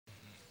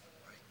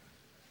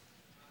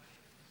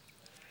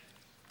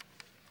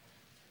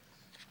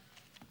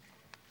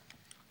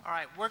All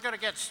right, we're going to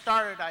get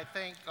started, I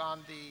think, on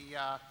the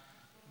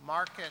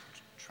market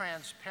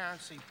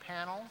transparency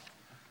panel.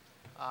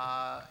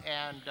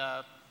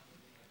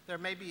 There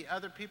may be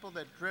other people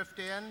that drift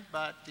in,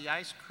 but the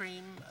ice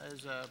cream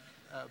is a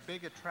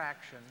big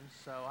attraction,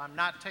 so I'm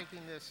not taking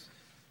this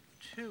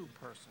too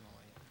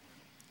personally.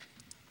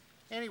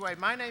 Anyway,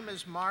 my name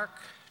is Mark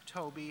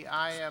Toby.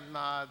 I am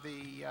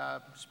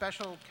the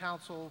Special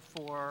Counsel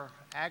for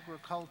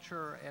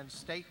Agriculture and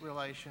State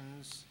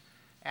Relations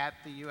at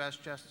the U.S.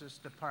 Justice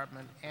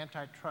Department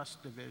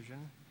Antitrust Division.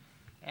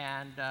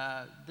 And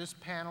this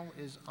panel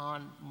is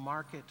on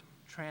market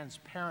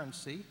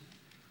transparency.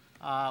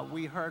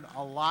 We heard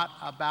a lot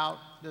about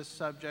this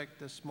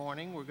subject this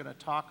morning. We're going to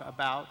talk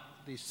about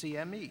the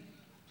CME.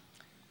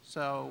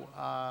 So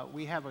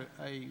we have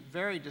a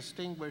very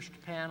distinguished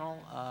panel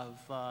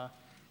of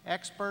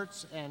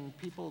experts and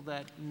people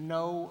that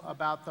know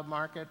about the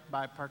market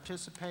by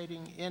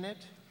participating in it.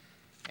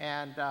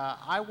 And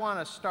I want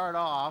to start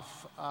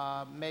off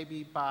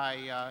maybe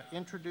by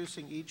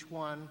introducing each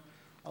one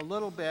a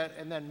little bit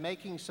and then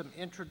making some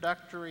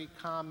introductory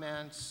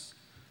comments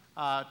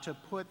to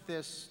put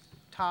this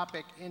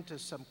topic into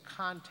some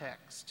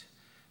context,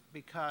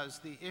 because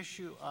the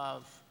issue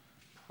of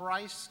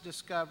price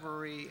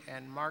discovery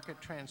and market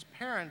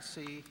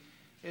transparency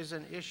is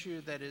an issue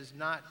that is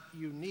not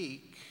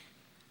unique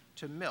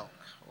to milk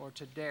or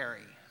to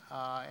dairy.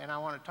 And I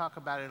want to talk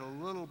about it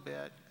a little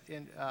bit,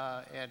 and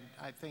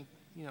I think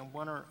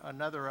one or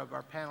another of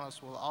our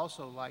panelists will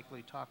also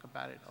likely talk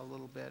about it a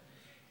little bit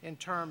in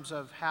terms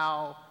of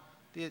how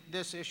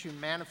this issue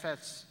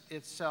manifests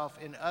itself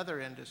in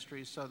other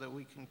industries so that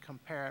we can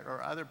compare it,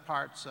 or other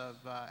parts of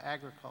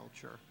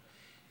agriculture.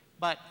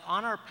 But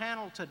on our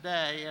panel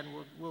today, and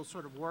we'll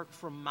sort of work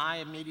from my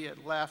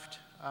immediate left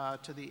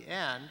to the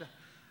end,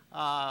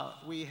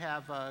 we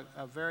have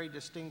a very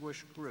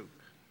distinguished group.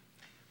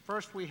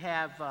 First, we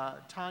have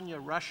Tanya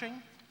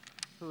Rushing,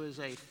 who is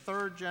a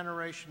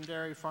third-generation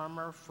dairy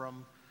farmer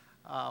from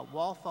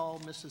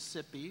Walthall,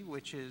 Mississippi,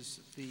 which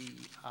is the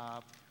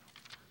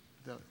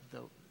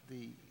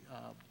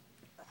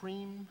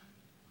cream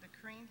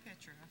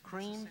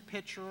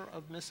pitcher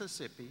of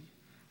Mississippi.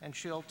 And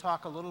she'll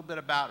talk a little bit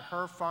about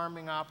her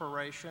farming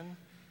operation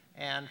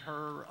and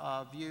her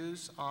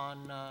views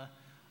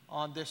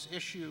on this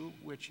issue,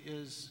 which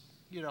is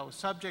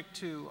subject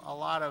to a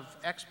lot of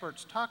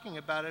experts talking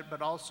about it,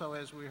 but also,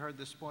 as we heard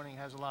this morning,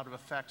 has a lot of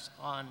effects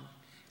on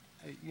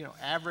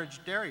average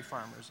dairy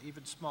farmers,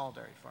 even small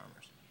dairy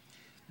farmers.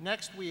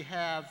 Next, we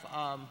have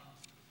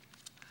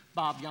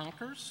Bob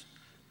Yonkers,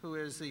 who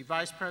is the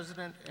Vice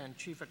President and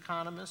Chief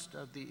Economist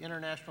of the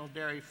International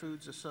Dairy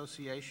Foods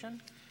Association,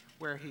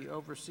 where he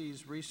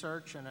oversees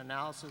research and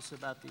analysis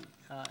about the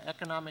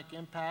economic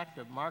impact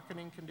of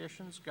marketing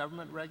conditions,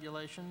 government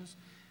regulations,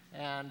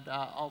 and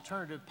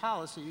alternative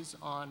policies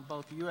on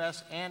both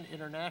U.S. and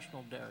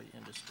international dairy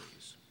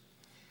industries.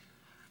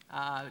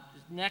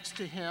 Next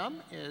to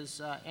him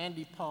is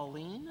Andy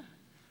Pauline,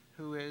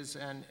 who is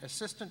an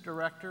Assistant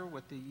Director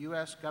with the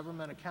U.S.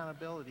 Government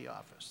Accountability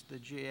Office, the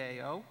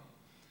GAO.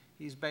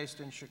 He's based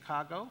in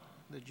Chicago.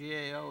 The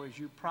GAO, as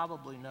you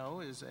probably know,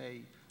 is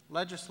a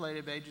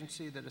legislative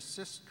agency that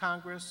assists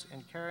Congress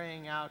in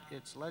carrying out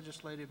its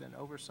legislative and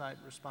oversight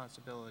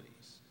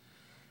responsibilities.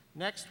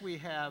 Next, we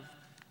have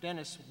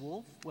Dennis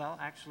Wolf. Well,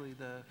 actually,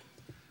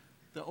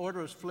 the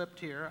order is flipped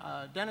here.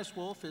 Dennis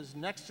Wolf is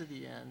next to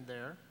the end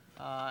there,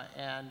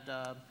 and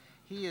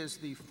he is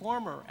the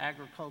former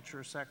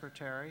Agriculture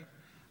Secretary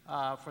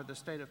for the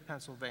state of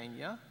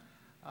Pennsylvania,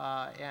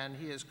 and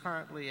he is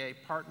currently a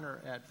partner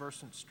at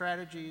Versant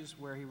Strategies,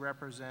 where he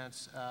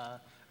represents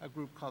a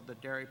group called the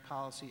Dairy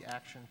Policy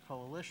Action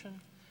Coalition.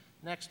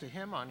 Next to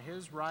him, on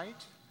his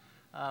right,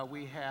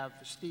 we have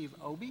Steve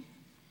Obey.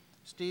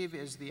 Steve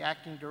is the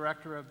Acting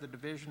Director of the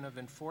Division of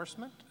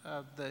Enforcement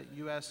of the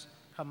U.S.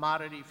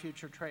 Commodity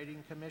Future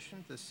Trading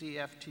Commission, the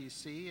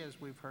CFTC,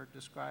 as we've heard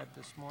described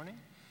this morning.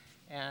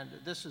 And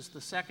this is the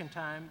second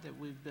time that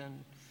we've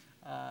been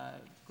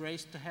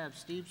graced to have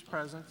Steve's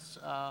presence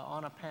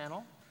on a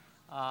panel.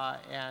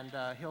 And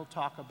he'll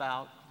talk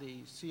about the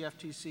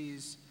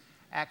CFTC's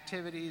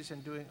activities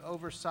and doing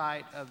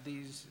oversight of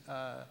these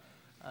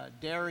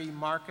dairy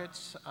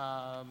markets,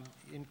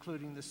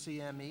 including the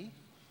CME.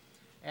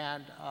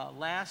 And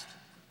last,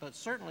 but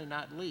certainly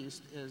not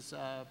least, is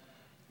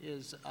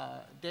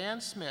Dan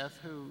Smith,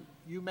 who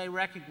you may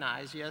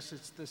recognize. Yes,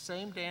 it's the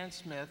same Dan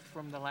Smith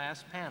from the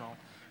last panel,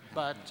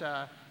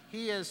 but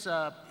he is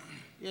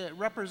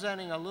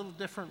representing a little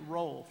different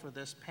role for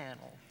this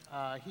panel.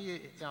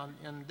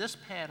 In this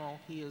panel,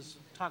 he is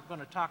going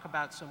to talk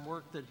about some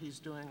work that he's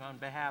doing on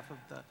behalf of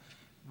the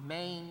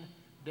Maine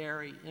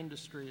Dairy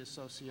Industry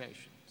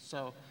Association.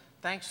 So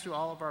thanks to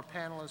all of our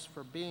panelists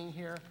for being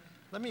here.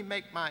 Let me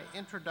make my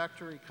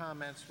introductory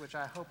comments, which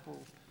I hope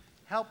will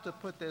help to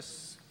put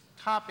this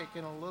topic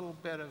in a little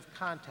bit of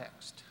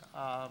context.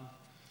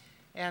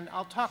 And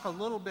I'll talk a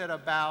little bit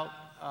about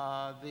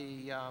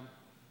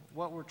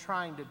what we're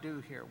trying to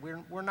do here.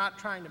 We're not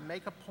trying to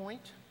make a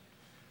point.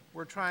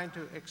 We're trying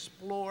to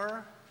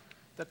explore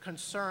the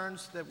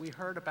concerns that we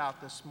heard about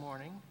this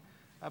morning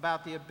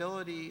about the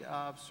ability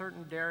of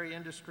certain dairy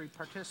industry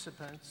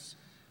participants,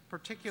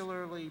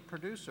 particularly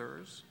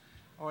producers,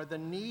 or the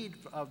need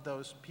of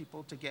those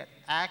people to get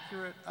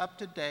accurate,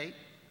 up-to-date,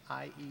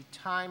 i.e.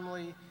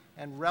 timely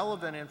and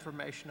relevant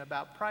information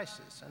about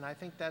prices. And I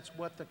think that's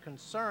what the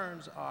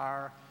concerns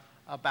are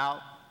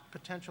about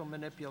potential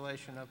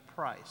manipulation of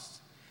price.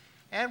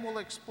 And we'll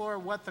explore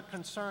what the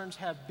concerns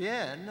have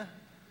been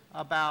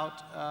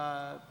about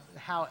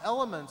how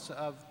elements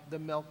of the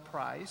milk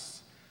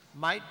price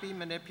might be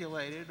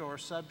manipulated or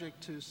subject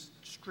to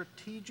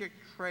strategic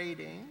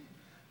trading,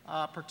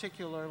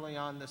 particularly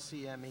on the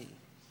CME.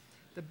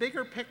 The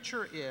bigger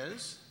picture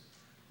is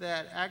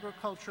that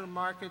agriculture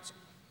markets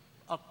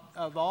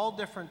of all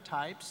different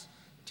types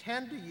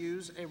tend to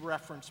use a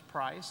reference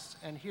price,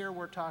 and here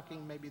we're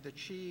talking maybe the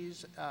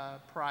cheese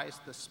price,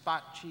 the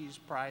spot cheese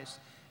price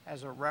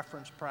as a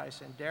reference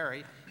price in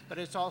dairy, but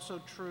it's also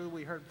true,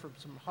 we heard from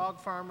some hog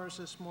farmers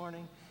this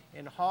morning,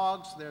 in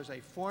hogs there's a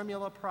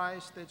formula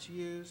price that's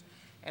used,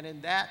 and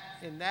in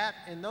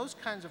those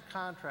kinds of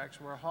contracts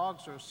where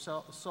hogs are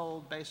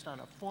sold based on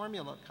a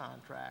formula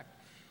contract,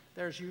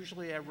 there's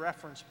usually a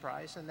reference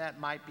price, and that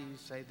might be,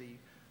 say, the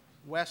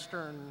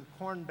Western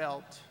Corn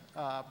Belt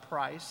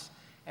price,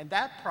 and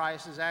that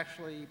price is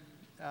actually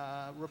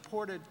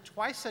reported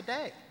twice a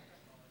day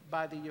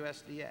by the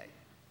USDA.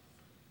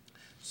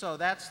 So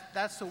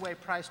that's the way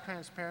price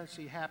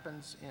transparency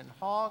happens in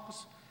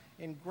hogs.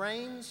 In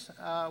grains,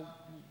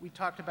 we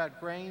talked about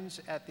grains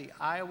at the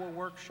Iowa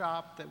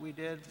workshop that we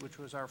did, which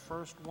was our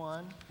first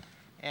one.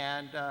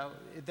 And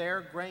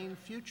their grain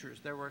futures,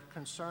 there were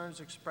concerns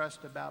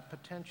expressed about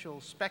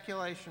potential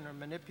speculation or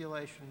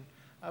manipulation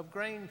of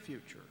grain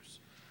futures.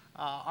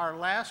 Our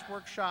last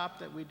workshop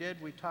that we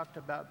did, we talked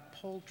about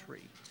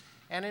poultry.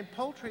 And in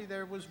poultry,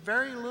 there was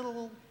very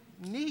little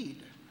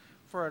need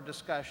for a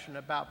discussion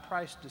about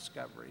price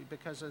discovery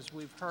because, as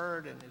we've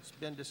heard and it's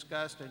been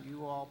discussed and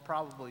you all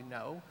probably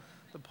know,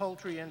 the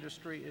poultry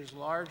industry is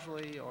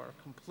largely or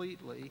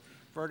completely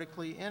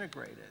vertically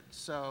integrated.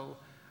 So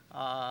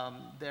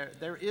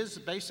there is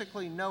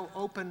basically no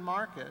open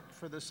market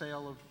for the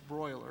sale of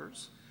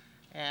broilers.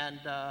 And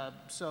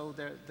so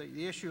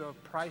the issue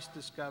of price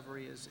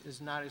discovery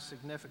is not as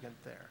significant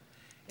there.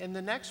 In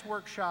the next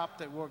workshop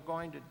that we're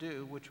going to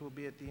do, which will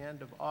be at the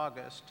end of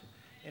August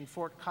in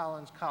Fort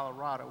Collins,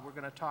 Colorado, we're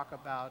going to talk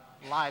about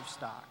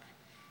livestock.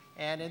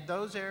 And in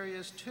those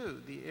areas, too,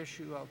 the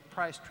issue of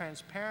price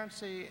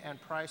transparency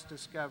and price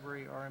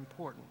discovery are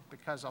important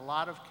because a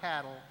lot of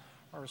cattle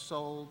are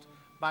sold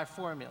by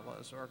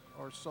formulas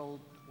or sold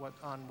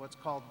on what's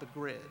called the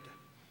grid.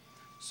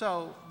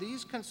 So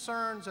these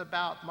concerns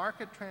about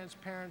market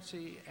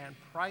transparency and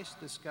price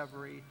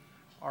discovery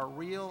are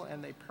real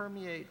and they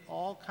permeate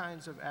all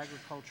kinds of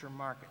agriculture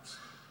markets.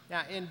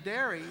 Now in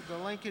dairy, the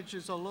linkage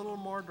is a little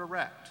more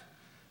direct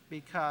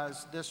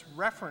because this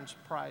reference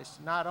price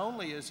not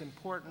only is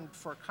important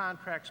for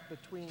contracts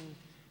between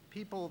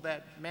people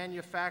that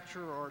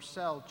manufacture or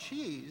sell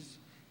cheese,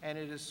 and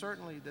it is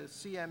certainly the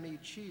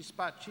CME cheese,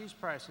 spot cheese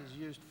price is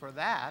used for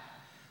that,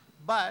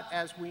 but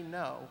as we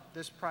know,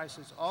 this price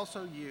is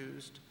also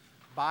used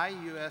by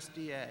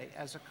USDA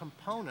as a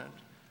component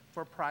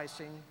for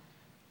pricing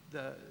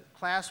the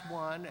Class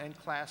 1 and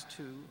Class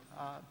 2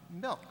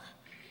 milk.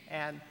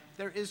 And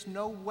there is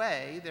no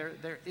way,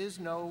 there is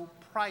no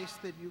price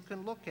that you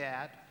can look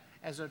at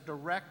as a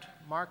direct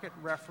market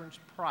reference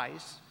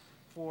price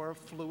for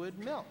fluid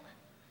milk.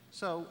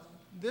 So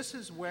this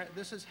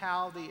is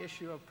how the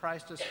issue of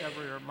price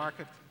discovery or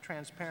market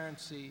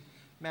transparency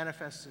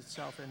manifests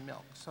itself in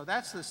milk. So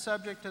that's the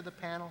subject of the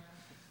panel.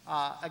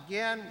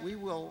 Again, we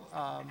will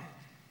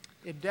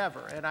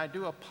endeavor, and I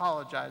do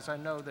apologize. I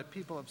know that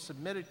people have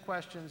submitted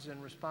questions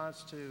in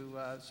response to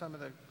some of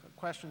the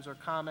questions or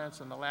comments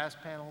in the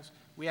last panels.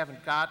 We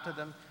haven't got to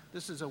them.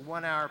 This is a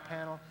 1-hour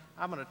panel.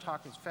 I'm going to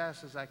talk as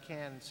fast as I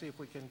can and see if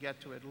we can get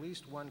to at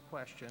least one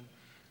question.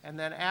 And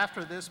then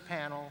after this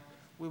panel,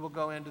 we will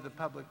go into the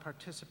public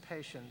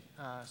participation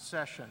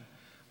session.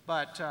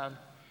 But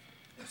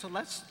so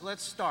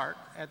let's start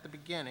at the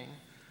beginning.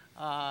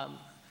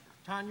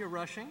 Tanya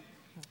Rushing,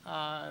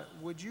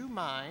 would you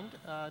mind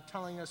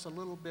telling us a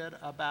little bit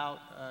about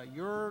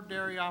your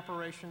dairy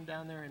operation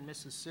down there in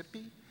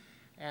Mississippi,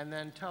 and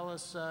then tell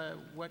us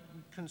what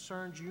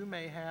concerns you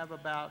may have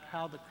about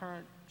how the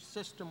current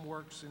system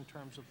works in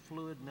terms of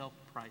fluid milk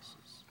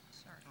prices?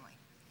 Certainly.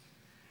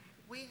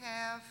 We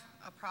have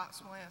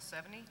approximately a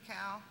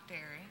 70-cow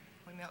dairy.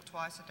 We milk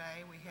twice a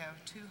day. We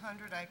have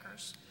 200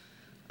 acres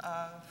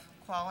of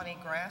quality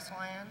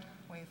grassland.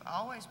 We've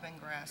always been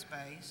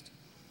grass-based.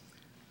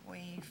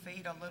 We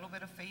feed a little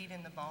bit of feed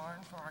in the barn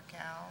for our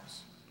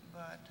cows,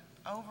 but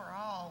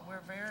overall,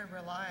 we're very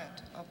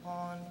reliant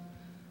upon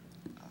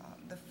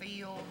the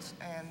fields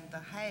and the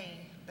hay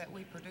that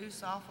we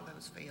produce off of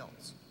those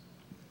fields.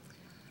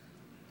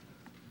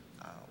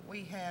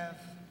 We have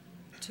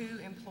 2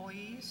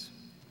 employees,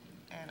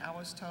 and I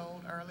was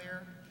told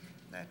earlier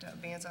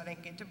that being I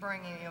didn't get to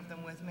bring any of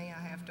them with me,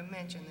 I have to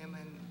mention them,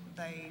 and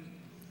they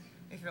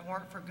If it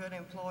weren't for good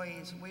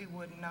employees, we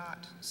would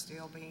not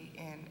still be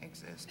in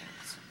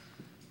existence.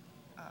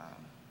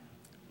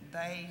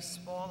 They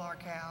spoil our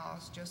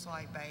cows just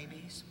like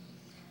babies,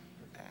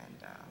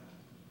 and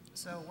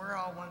so we're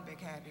all one big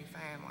happy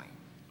family.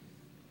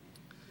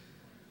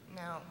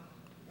 Now,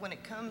 when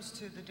it comes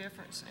to the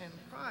difference in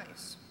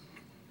price,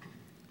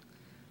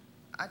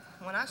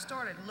 when I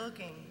started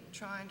looking,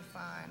 trying to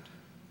find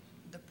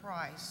the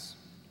price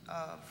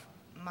of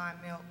my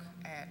milk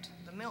at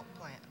the milk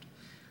plant,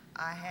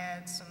 I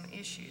had some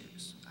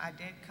issues. I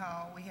did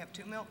call, we have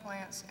 2 milk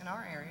plants in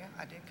our area.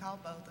 I did call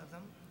both of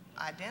them,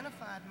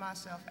 identified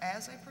myself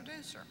as a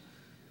producer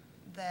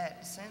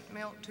that sent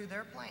milk to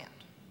their plant.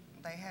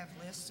 They have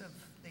lists of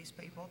these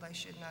people. They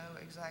should know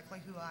exactly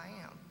who I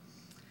am.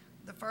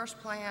 The first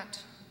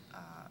plant,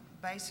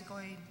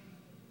 basically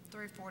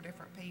 3 or 4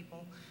 different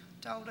people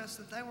told us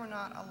that they were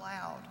not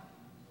allowed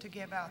to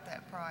give out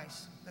that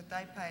price that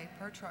they pay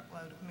per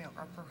truckload of milk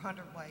or per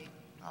hundredweight.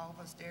 All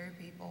of us dairy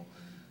people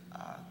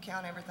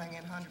count everything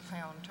in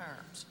 100-pound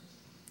terms.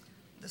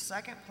 The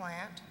second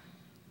plant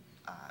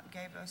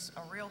gave us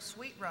a real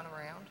sweet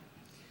runaround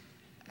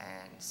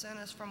and sent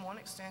us from one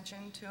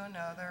extension to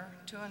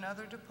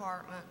another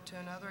department, to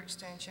another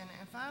extension,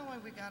 and finally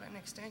we got an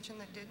extension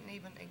that didn't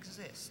even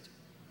exist.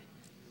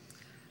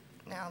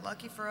 Now,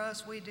 lucky for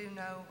us, we do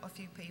know a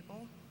few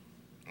people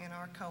in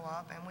our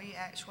co-op, and we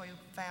actually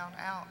found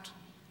out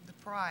the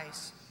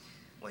price,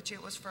 which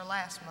it was for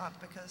last month,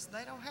 because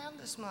they don't have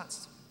this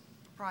month's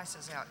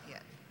prices out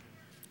yet.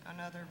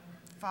 Another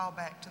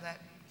fallback to that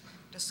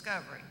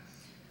discovery.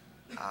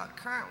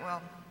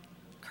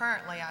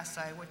 Currently I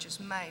say, which is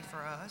May for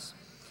us,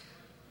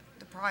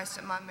 the price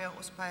that my milk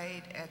was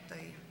paid at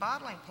the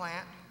bottling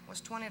plant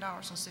was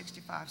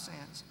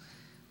 $20.65.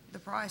 The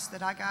price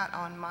that I got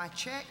on my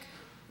check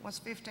was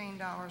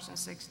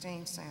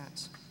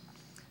 $15.16.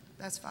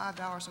 That's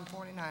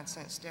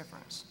 $5.49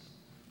 difference.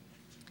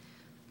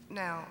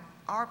 Now,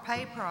 our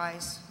pay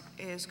price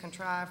is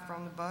contrived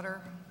from the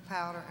butter,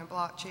 powder, and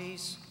block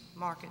cheese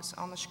markets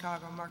on the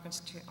Chicago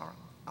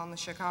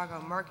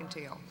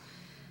Mercantile.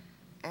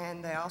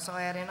 And they also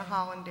add in a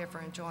hauling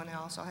differential, and they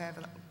also have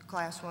a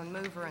Class 1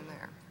 mover in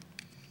there.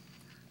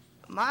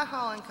 My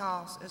hauling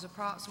cost is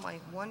approximately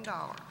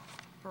 $1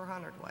 per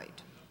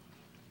hundredweight.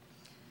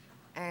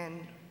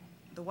 And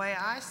the way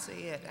I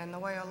see it, and the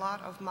way a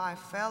lot of my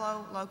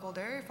fellow local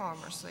dairy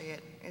farmers see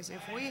it, is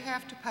if we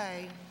have to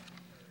pay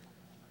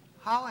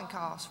hauling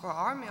costs for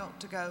our milk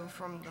to go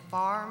from the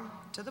farm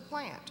to the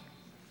plant,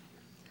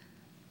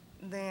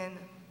 then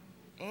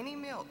any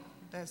milk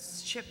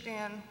that's shipped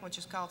in, which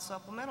is called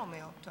supplemental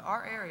milk, to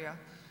our area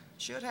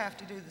should have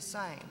to do the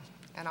same.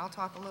 And I'll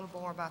talk a little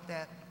more about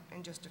that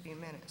in just a few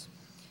minutes.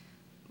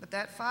 But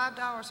that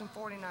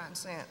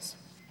 $5.49,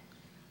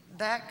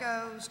 that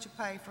goes to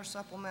pay for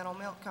supplemental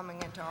milk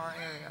coming into our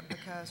area,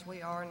 because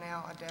we are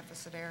now a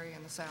deficit area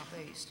in the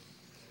southeast.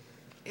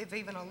 If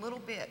even a little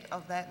bit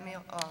of that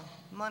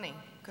money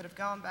could have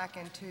gone back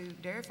into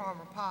dairy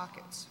farmer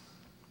pockets,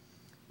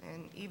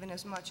 and even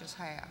as much as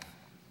half,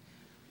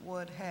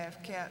 would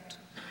have kept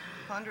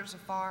hundreds of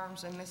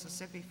farms in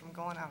Mississippi from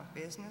going out of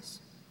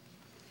business.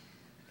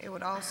 It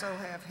would also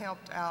have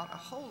helped out a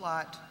whole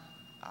lot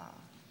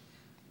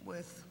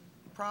with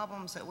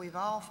problems that we've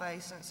all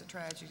faced since the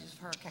tragedies of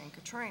Hurricane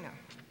Katrina.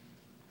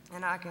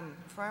 And I can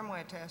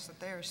firmly attest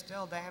that there is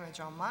still damage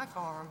on my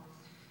farm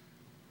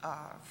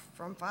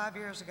from 5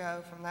 years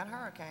ago from that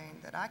hurricane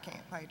that I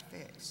can't pay to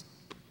fix.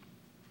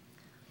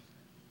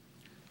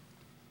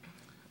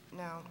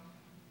 Now,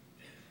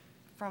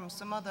 from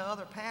some of the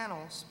other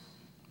panels,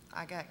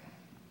 I got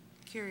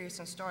curious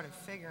and started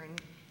figuring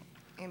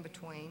in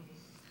between.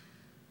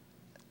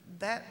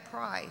 That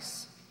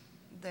price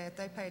that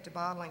they pay at the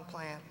bottling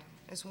plant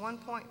is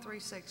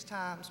 1.36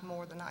 times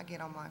more than I get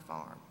on my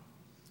farm.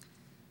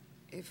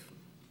 If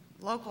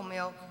local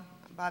milk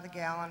by the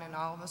gallon, and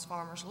all of us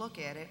farmers look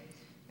at it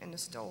in the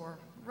store,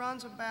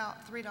 runs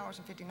about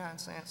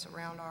 $3.59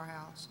 around our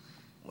house,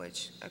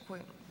 which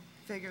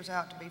figures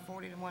out to be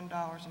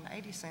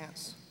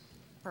 $41.80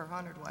 per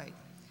hundredweight.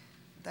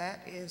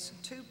 That is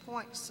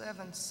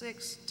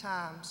 2.76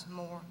 times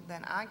more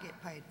than I get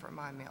paid for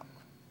my milk.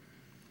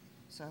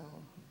 So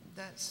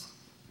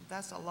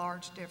that's a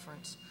large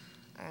difference.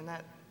 And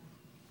that,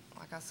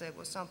 like I said,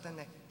 was something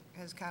that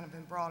has kind of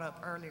been brought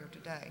up earlier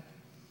today.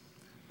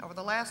 Over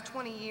the last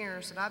 20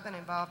 years that I've been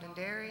involved in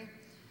dairy,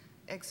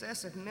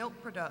 excessive milk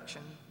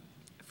production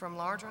from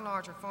larger and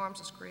larger farms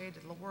has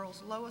created the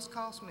world's lowest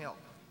cost milk.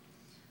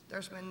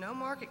 There's been no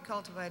market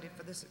cultivated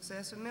for this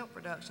excessive milk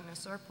production in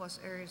surplus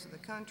areas of the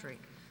country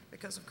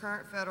because of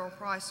current federal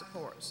price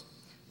supports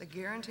that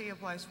guarantee a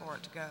place for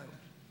it to go.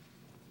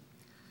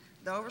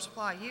 The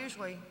oversupply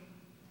usually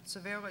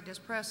severely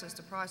depresses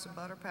the price of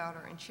butter,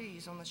 powder, and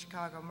cheese on the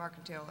Chicago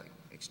Mercantile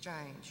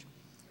Exchange.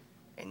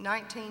 In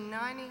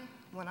 1990,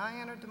 when I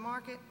entered the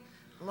market,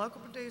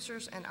 local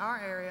producers in our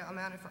area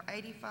amounted for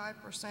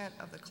 85%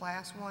 of the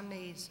Class 1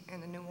 needs in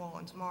the New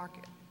Orleans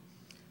market.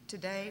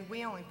 Today,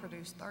 we only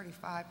produce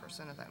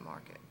 35% of that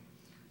market.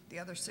 The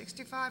other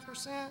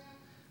 65%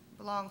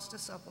 belongs to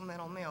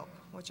supplemental milk,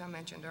 which I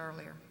mentioned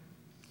earlier.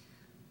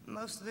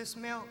 Most of this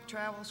milk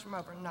travels from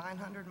over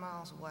 900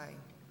 miles away,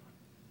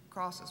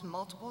 crosses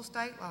multiple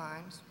state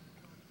lines,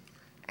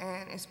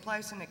 and is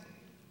placing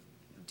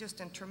just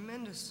a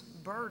tremendous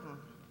burden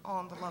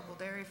on the local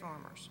dairy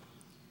farmers,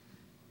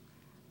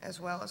 as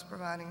well as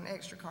providing an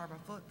extra carbon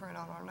footprint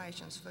on our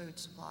nation's food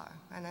supply,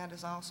 and that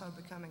is also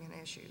becoming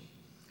an issue.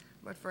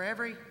 But for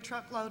every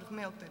truckload of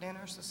milk that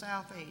enters the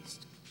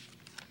Southeast,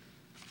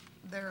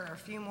 there are a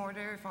few more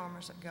dairy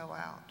farmers that go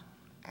out,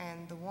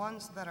 and the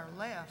ones that are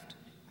left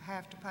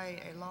have to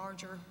pay a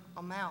larger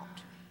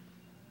amount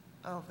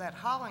of that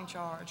hauling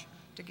charge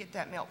to get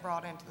that milk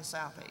brought into the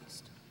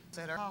Southeast.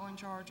 That are hauling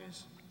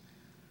charges,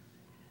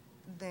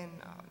 then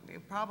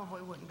it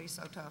probably wouldn't be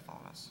so tough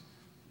on us.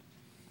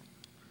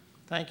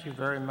 Thank you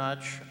very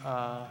much,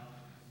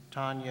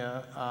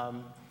 Tanya.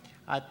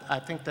 I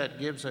think that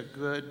gives a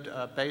good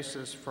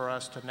basis for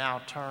us to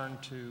now turn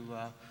to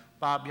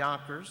Bob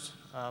Yonkers.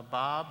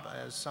 Bob,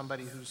 as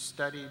somebody who's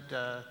studied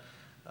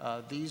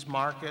these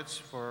markets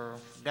for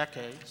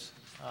decades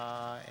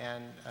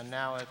and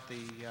now at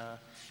the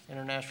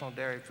International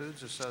Dairy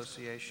Foods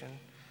Association,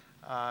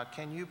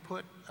 can you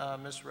put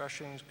Ms.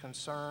 Rushing's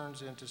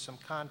concerns into some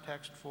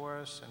context for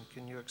us, and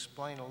can you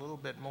explain a little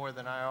bit more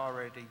than I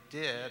already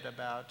did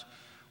about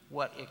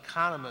what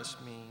economists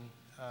mean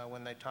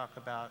when they talk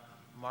about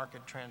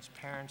market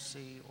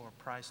transparency or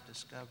price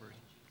discovery?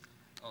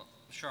 Well,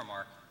 sure,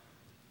 Mark.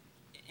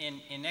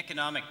 In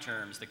economic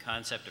terms, the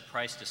concept of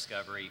price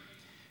discovery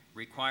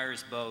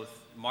requires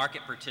both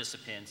market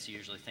participants, you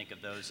usually think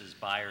of those as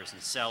buyers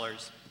and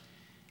sellers,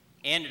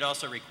 and it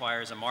also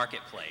requires a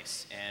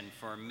marketplace. And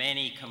for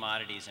many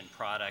commodities and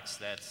products,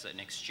 that's an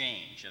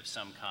exchange of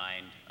some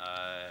kind.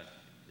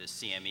 The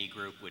CME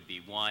group would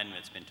be one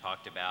that's been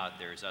talked about.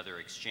 There's other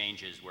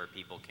exchanges where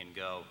people can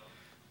go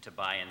to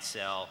buy and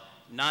sell,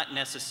 not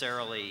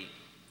necessarily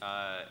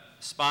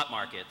spot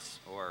markets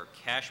or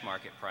cash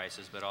market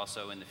prices, but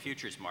also in the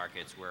futures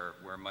markets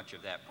where much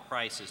of that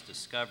price is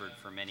discovered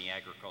for many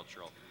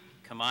agricultural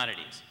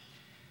commodities.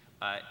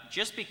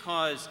 Just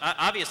because,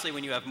 obviously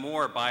when you have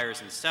more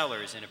buyers and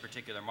sellers in a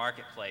particular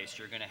marketplace,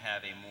 you're going to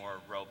have a more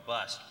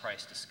robust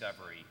price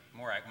discovery,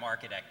 more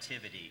market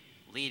activity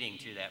leading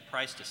to that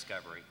price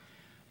discovery.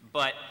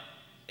 But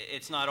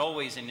it's not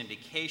always an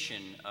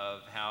indication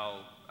of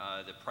how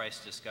the price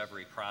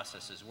discovery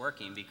process is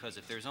working, because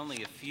if there's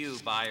only a few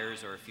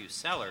buyers or a few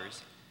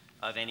sellers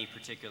of any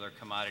particular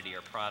commodity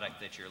or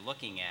product that you're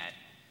looking at,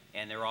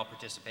 and they're all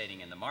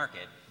participating in the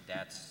market,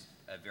 that's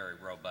a very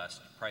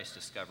robust price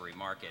discovery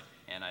market,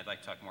 and I'd like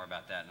to talk more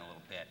about that in a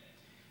little bit.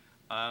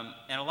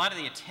 And a lot of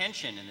the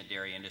attention in the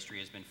dairy industry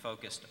has been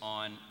focused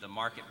on the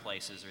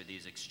marketplaces or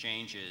these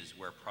exchanges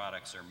where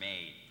products are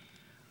made.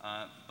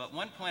 But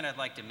one point I'd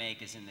like to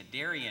make is in the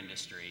dairy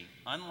industry,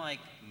 unlike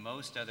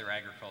most other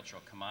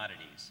agricultural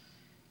commodities,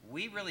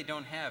 we really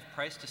don't have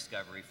price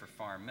discovery for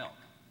farm milk.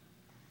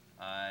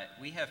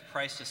 We have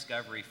price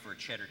discovery for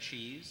cheddar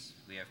cheese,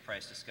 we have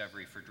price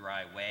discovery for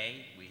dry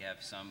whey, we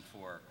have some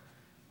for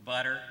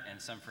butter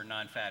and some for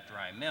non-fat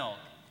dry milk,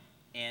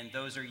 and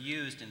those are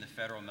used in the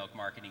federal milk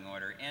marketing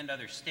order and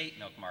other state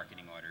milk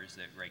marketing orders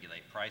that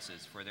regulate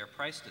prices for their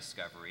price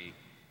discovery,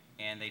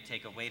 and they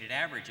take a weighted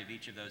average of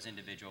each of those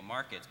individual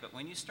markets. But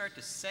when you start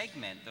to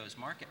segment those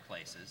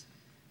marketplaces,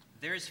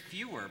 there's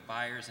fewer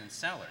buyers and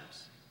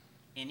sellers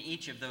in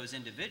each of those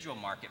individual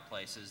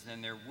marketplaces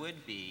than there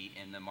would be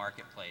in the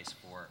marketplace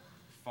for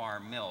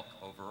farm milk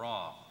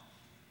overall.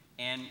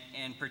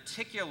 And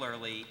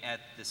particularly at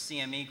the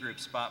CME Group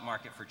spot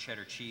market for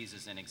cheddar cheese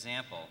as an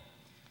example,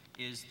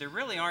 is there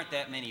really aren't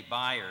that many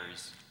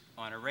buyers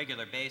on a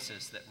regular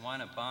basis that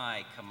want to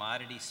buy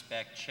commodity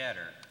spec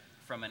cheddar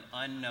from an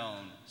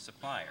unknown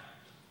supplier.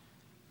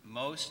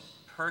 Most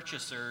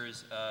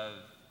purchasers of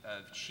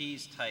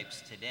cheese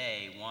types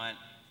today want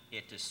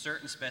it to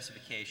certain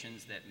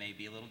specifications that may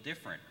be a little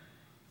different,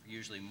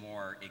 usually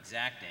more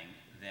exacting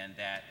than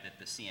that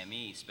the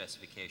CME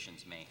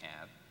specifications may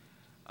have.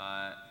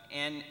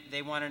 And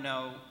they want to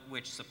know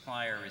which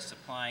supplier is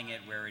supplying it,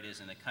 where it is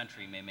in the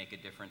country may make a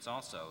difference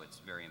also. It's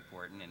very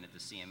important, and at the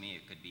CME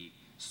it could be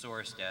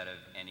sourced out of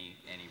any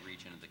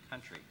region of the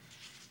country.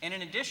 And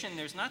in addition,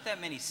 there's not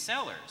that many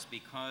sellers,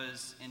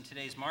 because in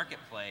today's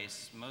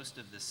marketplace, most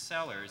of the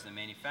sellers, the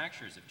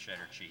manufacturers of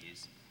cheddar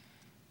cheese,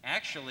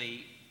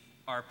 actually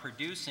are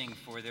producing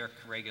for their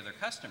regular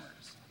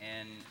customers.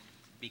 And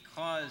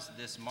because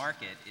this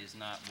market is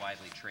not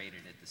widely traded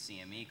at the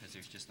CME, because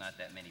there's just not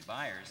that many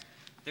buyers,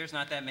 there's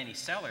not that many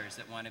sellers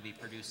that want to be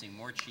producing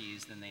more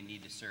cheese than they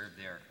need to serve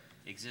their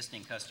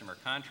existing customer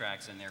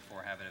contracts and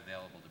therefore have it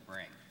available to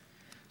bring.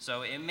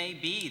 So it may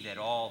be that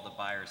all the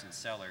buyers and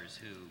sellers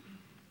who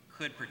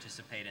could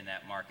participate in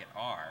that market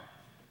are.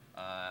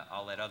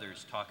 I'll let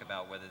others talk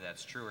about whether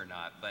that's true or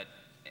not, but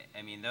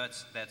I mean,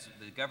 that's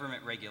the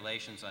government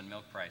regulations on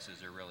milk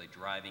prices are really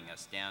driving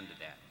us down to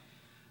that.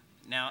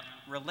 Now,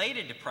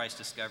 related to price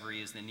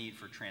discovery is the need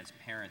for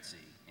transparency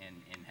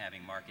in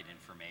having market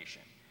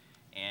information.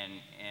 And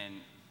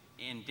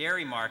in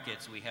dairy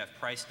markets, we have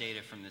price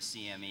data from the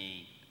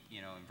CME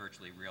in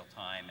virtually real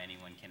time.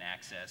 Anyone can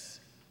access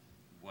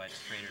what's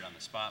traded on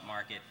the spot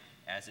market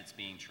as it's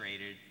being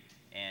traded.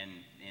 And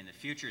in the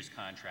futures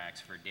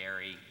contracts for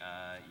dairy,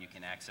 you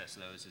can access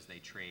those as they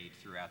trade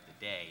throughout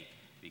the day,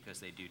 because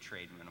they do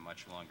trade in a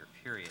much longer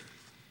period.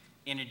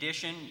 In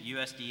addition,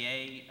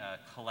 USDA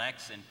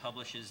collects and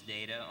publishes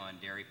data on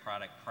dairy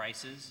product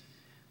prices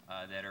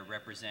that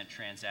represent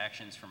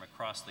transactions from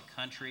across the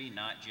country,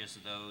 not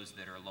just those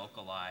that are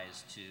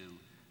localized to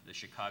the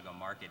Chicago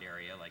market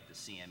area, like the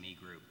CME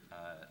group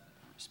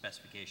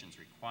specifications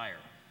require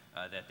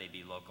that they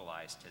be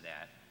localized to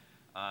that.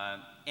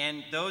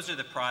 And those are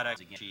the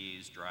products, again,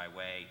 cheese, dry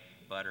whey,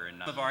 butter, and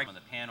nuts. Some of our on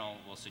the panel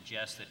will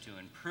suggest that to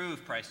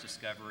improve price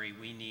discovery,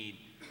 we need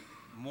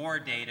more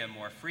data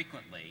more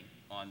frequently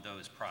on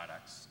those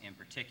products in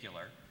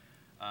particular.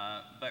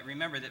 But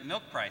remember that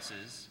milk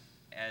prices,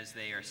 as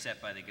they are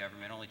set by the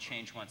government, only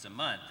change once a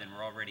month, and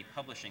we're already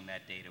publishing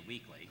that data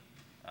weekly.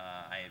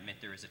 I admit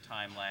there is a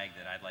time lag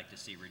that I'd like to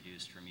see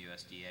reduced from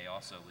USDA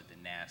also with the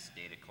NASS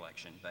data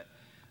collection, but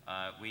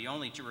we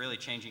only really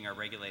changing our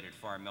regulated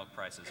farm milk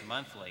prices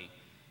monthly.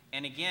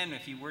 And again,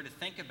 if you were to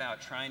think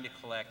about trying to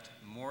collect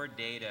more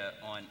data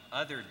on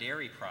other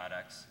dairy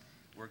products,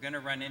 we're going to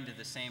run into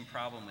the same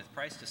problem with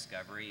price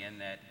discovery, in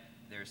that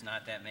there's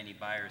not that many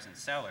buyers and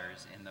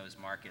sellers in those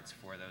markets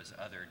for those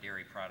other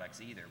dairy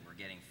products either. We're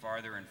getting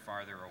farther and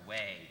farther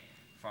away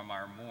from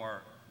our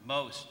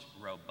most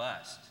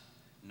robust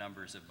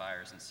numbers of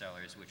buyers and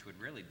sellers, which would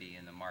really be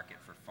in the market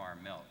for farm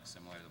milk,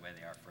 similar to the way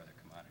they are for other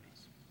commodities.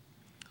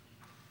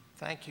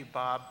 Thank you,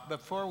 Bob.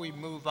 Before we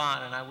move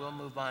on, and I will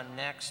move on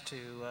next to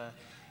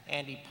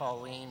Andy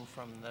Pauline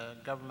from the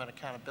Government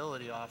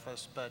Accountability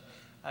Office, but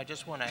I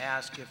just want to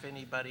ask if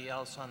anybody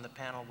else on the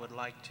panel would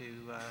like to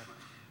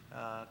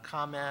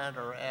comment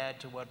or add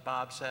to what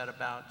Bob said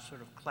about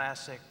sort of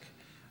classic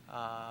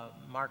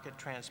market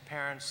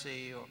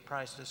transparency or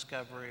price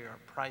discovery or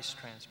price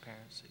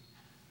transparency.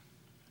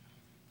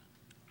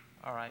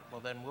 All right, well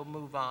then we'll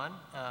move on.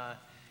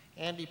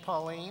 Andy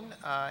Pauline.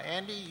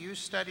 Andy, you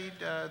studied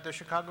the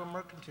Chicago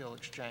Mercantile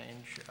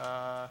Exchange,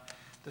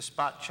 the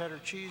spot cheddar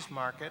cheese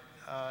market,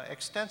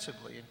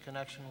 extensively in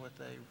connection with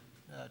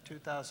a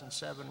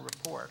 2007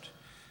 report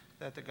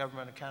that the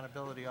Government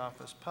Accountability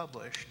Office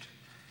published.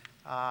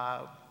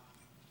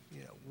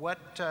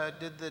 What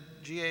did the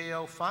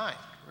GAO find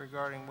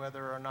regarding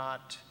whether or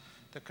not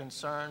the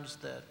concerns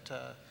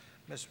that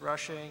Ms.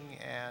 Rushing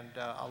and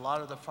a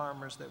lot of the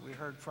farmers that we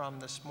heard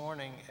from this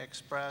morning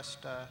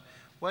expressed?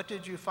 What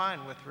did you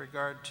find with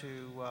regard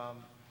to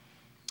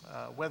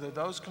whether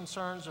those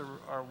concerns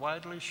are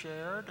widely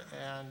shared,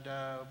 and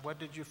what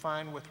did you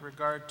find with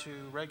regard to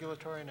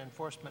regulatory and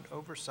enforcement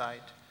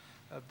oversight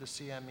of the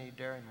CME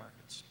dairy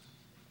markets?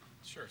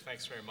 Sure,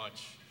 thanks very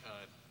much.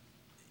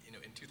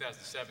 In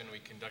 2007, we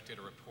conducted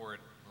a report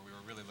where we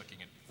were really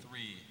looking at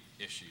three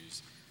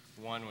issues.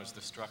 One was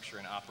the structure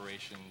and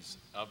operations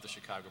of the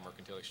Chicago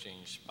Mercantile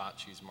Exchange spot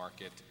cheese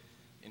market,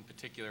 in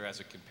particular as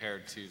it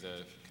compared to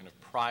the kind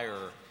of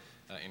prior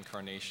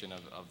incarnation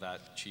of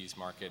that cheese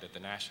market at the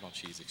National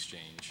Cheese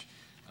Exchange.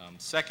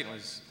 Second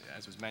was,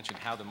 as was mentioned,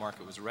 how the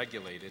market was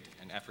regulated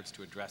and efforts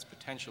to address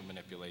potential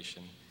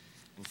manipulation.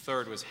 And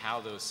third was how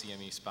those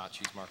CME spot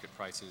cheese market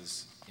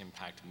prices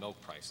impact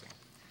milk pricing.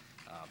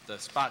 The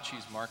spot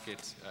cheese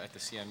market at the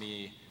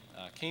CME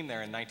came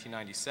there in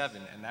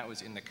 1997, and that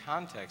was in the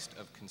context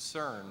of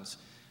concerns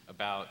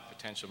about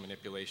potential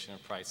manipulation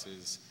of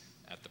prices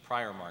at the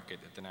prior market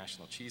at the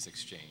National Cheese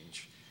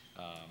Exchange.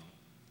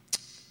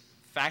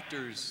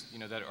 Factors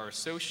that are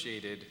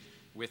associated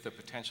with the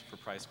potential for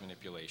price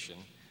manipulation: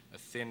 a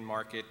thin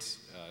market,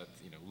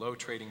 low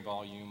trading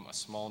volume, a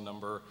small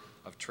number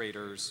of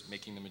traders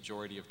making the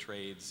majority of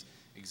trades,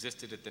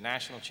 existed at the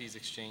National Cheese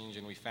Exchange,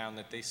 and we found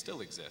that they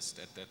still exist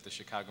at the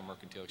Chicago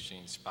Mercantile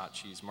Exchange spot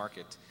cheese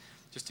market.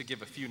 Just to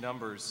give a few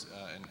numbers,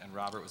 and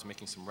Robert was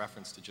making some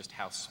reference to just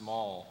how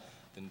small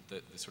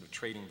the sort of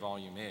trading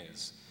volume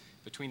is.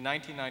 Between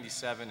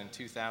 1997 and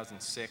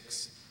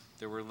 2006,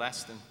 there were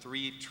less than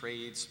 3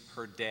 trades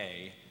per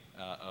day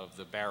of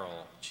the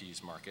barrel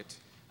cheese market.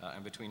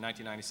 And between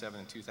 1997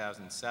 and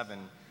 2007,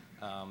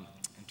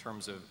 in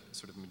terms of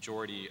sort of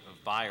majority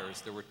of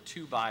buyers, there were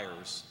 2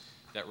 buyers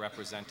that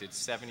represented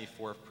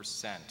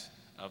 74%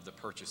 of the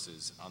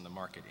purchases on the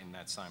market in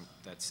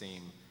that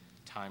same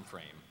time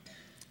frame.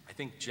 I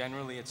think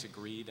generally it's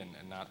agreed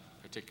and not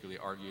particularly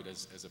argued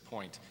as a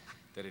point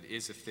that it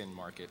is a thin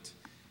market.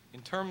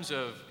 In terms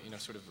of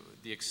sort of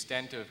the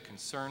extent of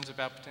concerns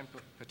about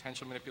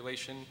potential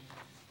manipulation,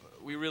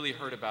 we really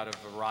heard about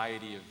a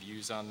variety of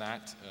views on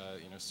that.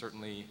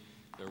 Certainly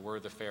there were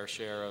the fair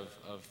share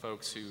of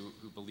folks who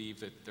believe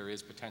that there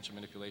is potential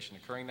manipulation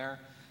occurring there.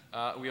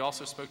 We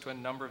also spoke to a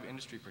number of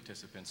industry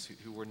participants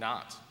who were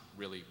not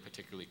really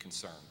particularly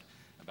concerned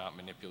about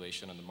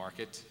manipulation on the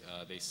market.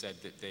 They said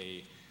that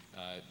they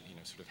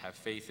sort of have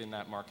faith in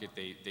that market.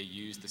 They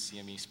use the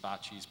CME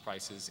spot cheese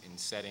prices in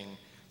setting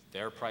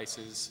their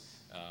prices.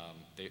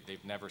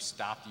 They've never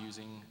stopped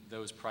using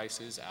those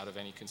prices out of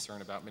any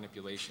concern about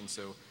manipulation.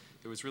 So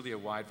there was really a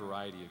wide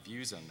variety of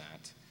views on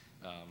that.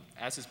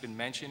 As has been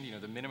mentioned,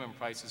 the minimum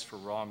prices for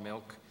raw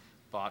milk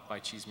bought by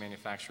cheese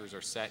manufacturers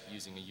are set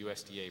using a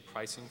USDA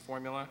pricing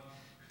formula.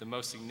 The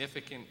most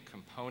significant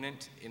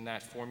component in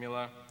that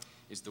formula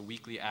is the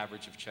weekly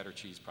average of cheddar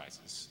cheese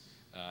prices.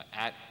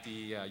 At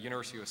the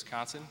University of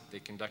Wisconsin, they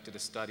conducted a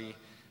study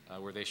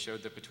where they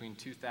showed that between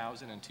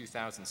 2000 and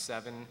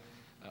 2007,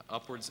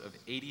 upwards of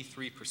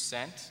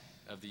 83%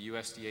 of the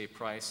USDA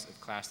price of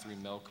Class 3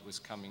 milk was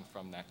coming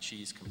from that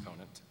cheese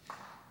component.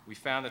 We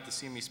found that the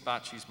CME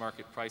spot cheese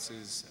market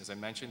prices, as I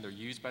mentioned, they're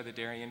used by the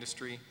dairy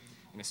industry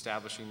in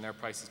establishing their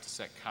prices to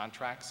set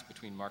contracts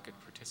between market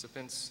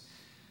participants.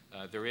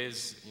 There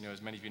is,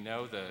 as many of you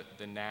know,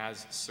 the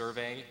NAS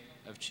survey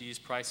of cheese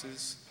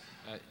prices.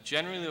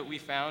 Generally, what we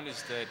found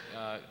is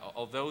that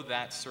although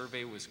that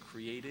survey was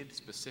created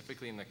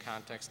specifically in the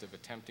context of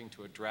attempting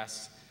to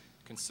address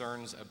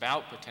concerns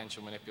about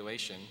potential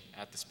manipulation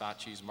at the spot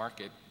cheese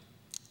market,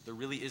 there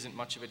really isn't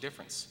much of a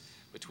difference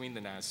between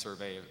the NAS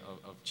survey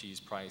of cheese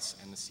price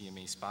and the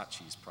CME spot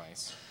cheese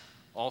price.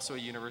 Also, a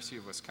University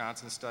of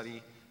Wisconsin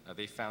study,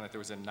 they found that there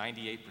was a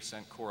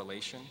 98%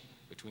 correlation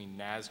between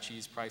NAS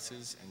cheese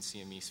prices and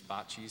CME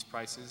spot cheese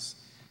prices.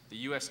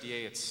 The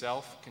USDA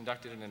itself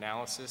conducted an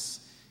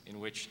analysis in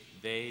which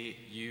they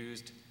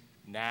used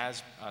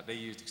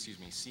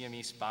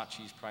CME spot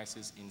cheese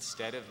prices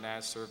instead of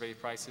NAS survey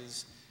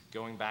prices,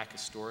 going back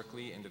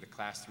historically into the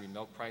Class 3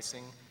 milk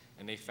pricing,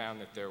 and they found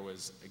that there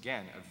was,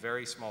 again, a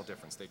very small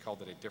difference. They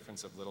called it a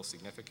difference of little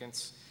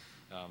significance.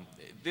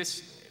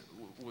 This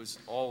was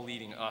all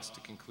leading us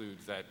to conclude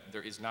that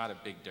there is not a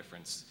big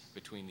difference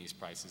between these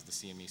prices, the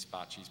CME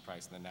spot cheese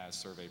price and the NAS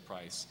survey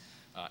price,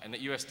 and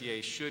that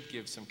USDA should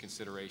give some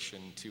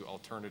consideration to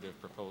alternative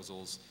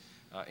proposals,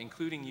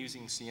 including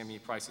using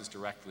CME prices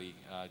directly,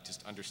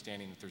 just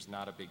understanding that there's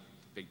not a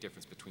big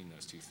difference between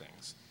those two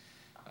things.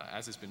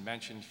 As has been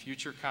mentioned,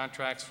 future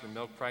contracts for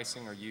milk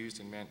pricing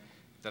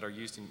that are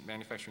used in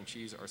manufacturing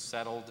cheese are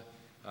settled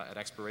at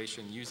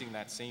expiration using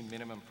that same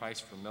minimum price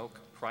for milk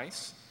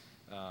price.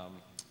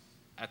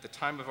 At the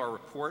time of our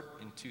report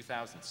in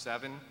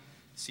 2007,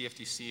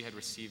 CFTC had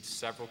received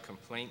several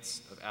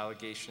complaints of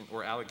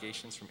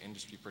allegations from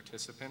industry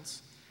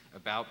participants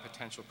about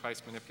potential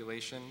price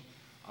manipulation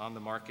on the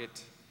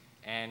market.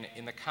 And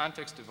in the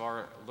context of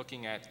our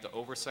looking at the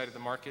oversight of the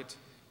market,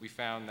 we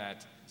found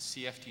that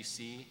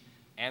CFTC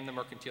and the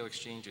Mercantile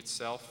Exchange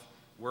itself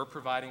were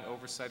providing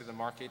oversight of the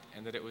market,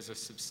 and that it was a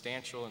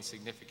substantial and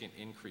significant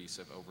increase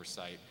of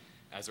oversight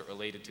as it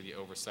related to the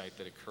oversight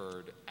that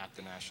occurred at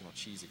the National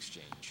Cheese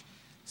Exchange.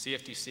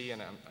 CFTC,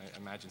 and I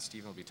imagine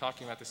Stephen will be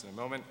talking about this in a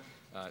moment,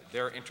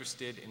 they're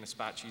interested in the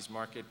spot cheese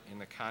market in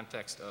the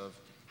context of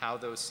how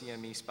those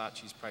CME spot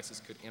cheese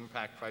prices could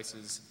impact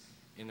prices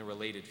in the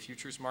related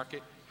futures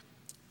market.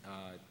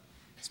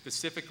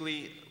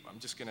 Specifically, I'm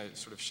just going to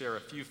sort of share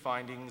a few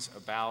findings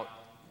about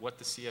what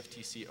the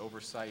CFTC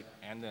oversight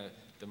and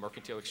the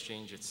Mercantile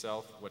Exchange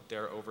itself, what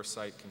their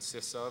oversight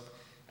consists of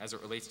as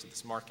it relates to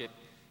this market.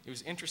 It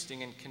was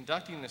interesting in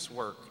conducting this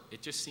work,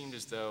 it just seemed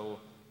as though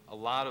a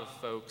lot of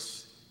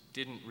folks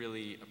didn't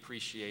really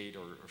appreciate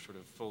or sort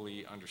of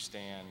fully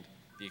understand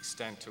the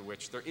extent to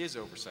which there is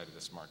oversight of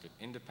this market,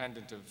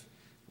 independent of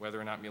whether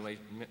or not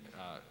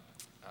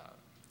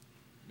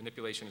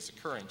manipulation is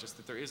occurring, just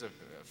that there is a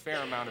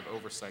fair amount of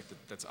oversight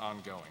that's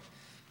ongoing.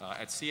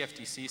 At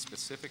CFTC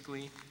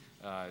specifically,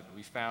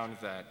 we found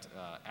that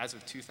as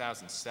of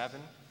 2007,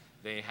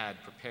 they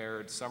had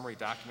prepared summary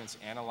documents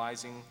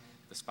analyzing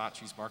the spot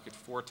cheese market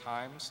 4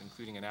 times,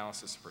 including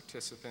analysis of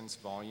participants,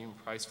 volume,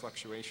 price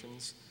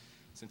fluctuations.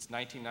 Since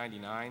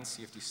 1999,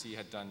 CFTC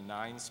had done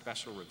 9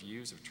 special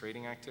reviews of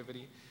trading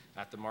activity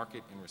at the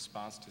market in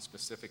response to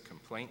specific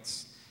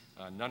complaints.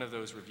 None of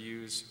those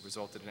reviews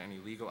resulted in any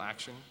legal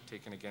action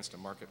taken against a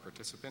market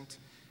participant.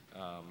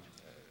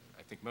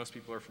 I think most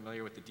people are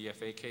familiar with the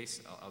DFA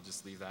case. I'll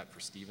just leave that for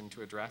Stephen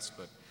to address,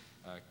 but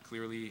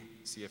clearly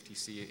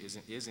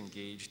CFTC is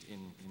engaged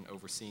in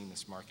overseeing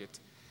this market.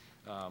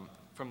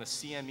 From the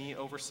CME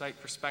oversight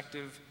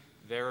perspective,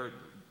 they're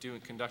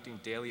conducting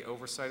daily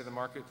oversight of the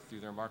market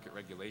through their market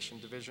regulation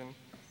division.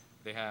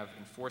 They have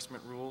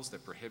enforcement rules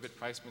that prohibit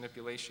price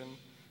manipulation.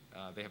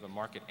 They have a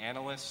market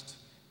analyst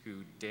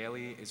who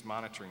daily is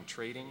monitoring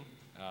trading,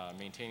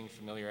 maintaining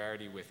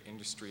familiarity with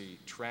industry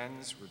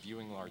trends,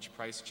 reviewing large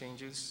price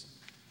changes.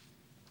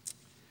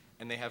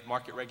 And they have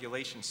market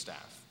regulation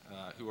staff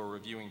who are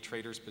reviewing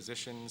traders'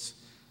 positions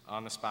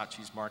on the spot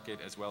cheese market,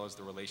 as well as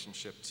the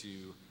relationship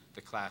to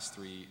the Class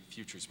 3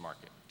 futures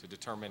market, to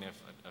determine if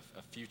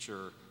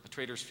a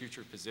trader's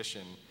future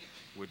position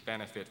would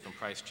benefit from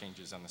price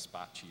changes on the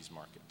spot cheese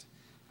market.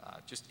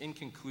 Just in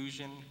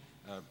conclusion,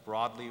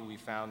 broadly, we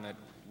found that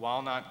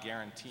while not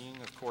guaranteeing,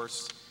 of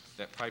course,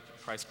 that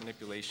price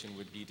manipulation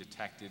would be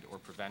detected or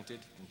prevented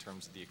in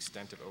terms of the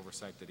extent of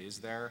oversight that is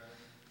there,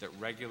 that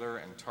regular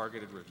and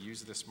targeted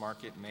reviews of this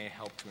market may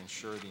help to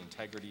ensure the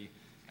integrity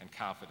and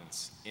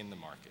confidence in the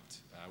market.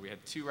 We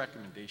had 2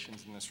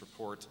 recommendations in this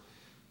report.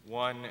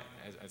 One,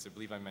 as I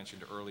believe I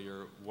mentioned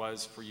earlier,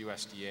 was for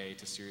USDA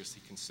to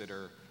seriously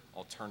consider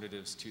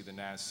alternatives to the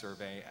NAS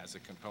survey as a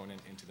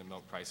component into the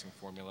milk pricing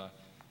formula,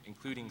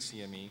 including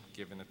CME,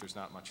 given that there's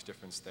not much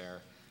difference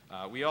there.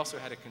 We also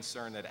had a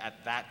concern that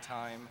at that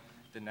time,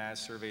 the NAS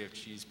survey of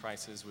cheese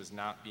prices was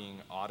not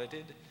being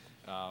audited.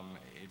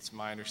 It's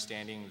my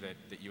understanding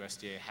that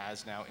USDA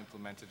has now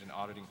implemented an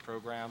auditing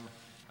program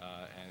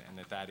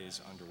and that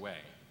is underway.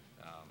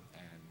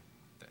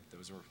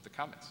 Those are the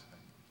comments.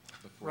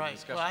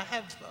 Right. Well,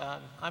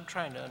 I'm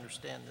trying to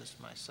understand this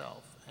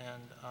myself.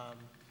 And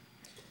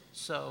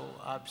so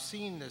I've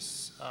seen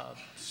this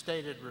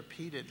stated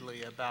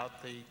repeatedly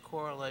about the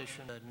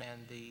correlation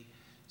and the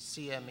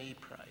CME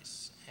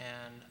price.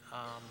 And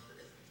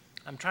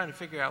I'm trying to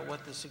figure out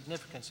what the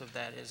significance of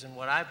that is. And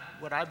what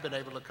I've been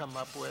able to come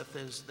up with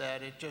is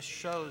that it just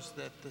shows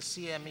that the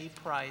CME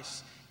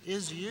price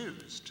is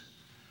used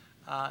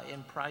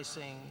in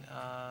pricing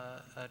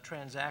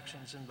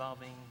transactions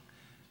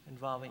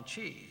involving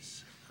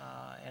cheese.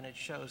 And it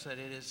shows that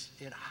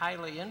it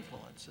highly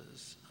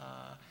influences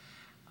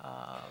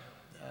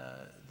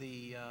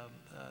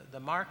the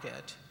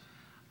market.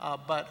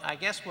 But I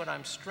guess what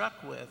I'm struck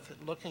with,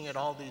 looking at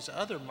all these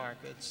other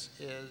markets,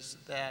 is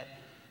that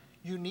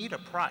you need a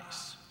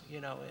price.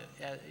 You know,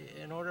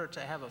 in order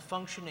to have a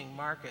functioning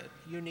market,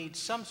 you need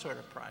some sort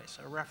of price,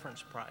 a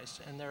reference price.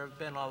 And there have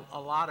been a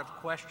lot of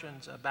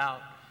questions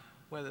about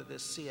whether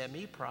this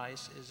CME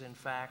price is in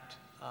fact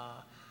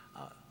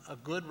a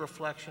good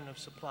reflection of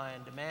supply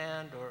and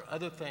demand, or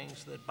other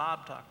things that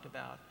Bob talked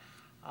about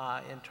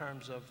in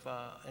terms of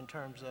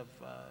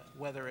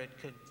whether it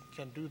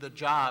can do the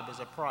job as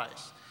a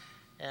price.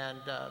 And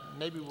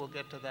maybe we'll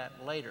get to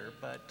that later,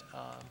 but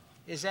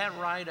is that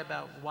right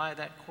about why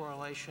that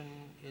correlation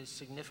is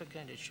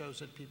significant? It shows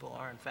that people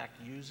are in fact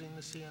using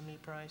the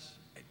CME price?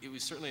 It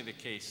was certainly the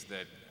case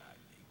that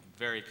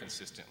very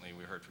consistently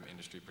we heard from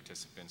industry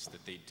participants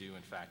that they do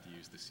in fact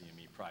use the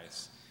CME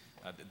price.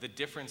 The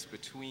difference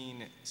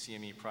between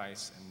CME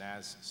price and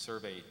NAS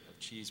survey of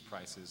cheese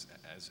prices,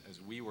 as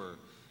we were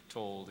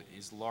told,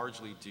 is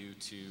largely due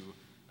to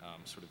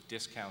sort of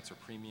discounts or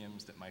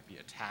premiums that might be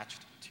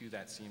attached to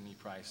that CME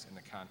price in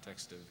the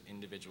context of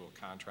individual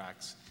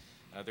contracts.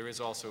 There is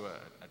also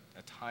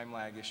a time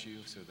lag issue,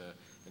 so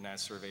the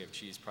NAS survey of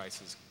cheese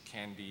prices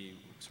can be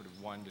sort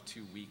of 1 to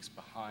 2 weeks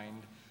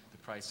behind the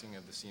pricing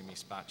of the CME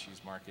spot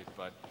cheese market,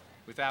 but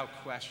without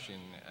question,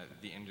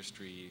 the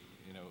industry,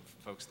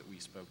 folks that we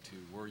spoke to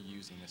were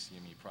using the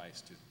CME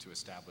price to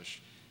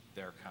establish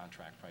their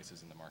contract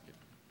prices in the market.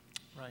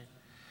 Right.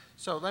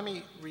 So let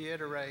me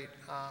reiterate,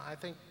 I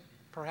think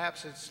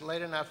perhaps it's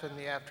late enough in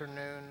the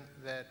afternoon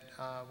that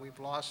we've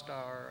lost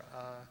our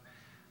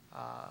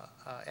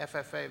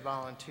FFA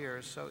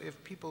volunteers. So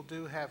if people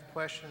do have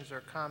questions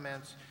or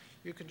comments,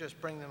 you can just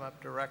bring them up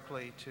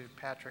directly to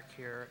Patrick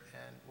here,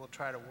 and we'll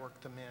try to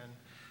work them in.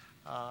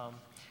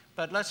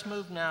 But let's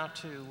move now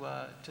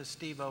to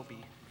Steve Obey.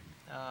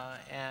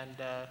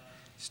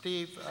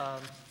 Steve,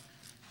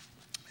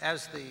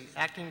 as the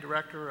acting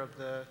director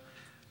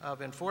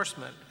of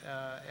enforcement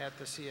at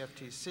the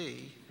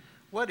CFTC,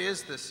 what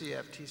is the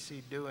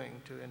CFTC doing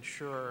to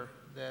ensure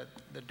that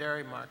the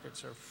dairy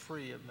markets are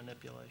free of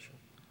manipulation?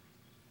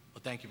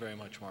 Well, thank you very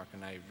much, Mark,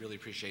 and I really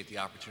appreciate the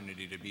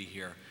opportunity to be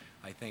here.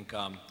 I think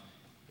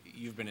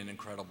you've been an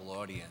incredible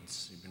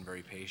audience. You've been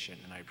very patient,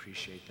 and I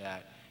appreciate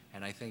that.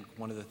 And I think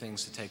one of the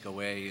things to take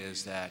away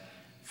is that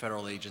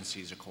federal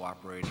agencies are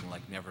cooperating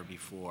like never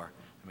before.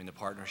 I mean, the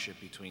partnership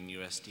between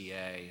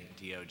USDA,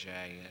 DOJ,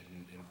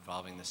 and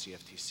involving the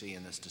CFTC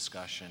in this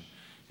discussion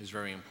is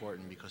very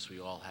important because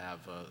we all have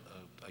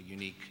a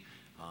unique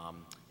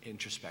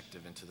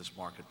introspective into this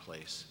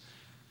marketplace.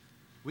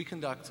 We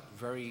conduct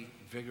very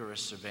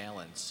vigorous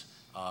surveillance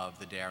of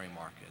the dairy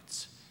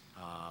markets.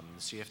 The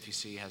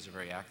CFTC has a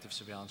very active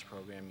surveillance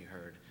program. You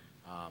heard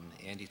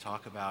Andy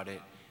talk about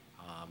it.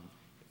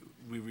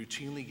 We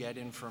routinely get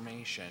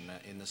information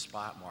in the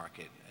spot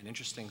market. An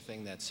interesting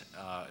thing that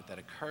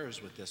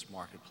occurs with this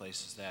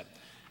marketplace is that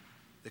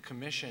the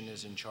Commission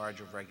is in charge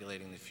of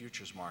regulating the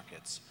futures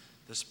markets.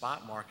 The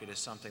spot market is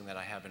something that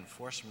I have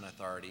enforcement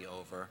authority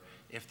over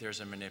if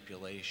there's a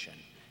manipulation.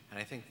 And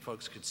I think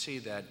folks could see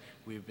that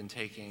we've been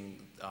taking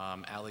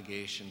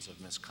allegations of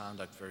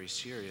misconduct very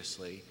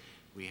seriously.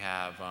 We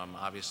have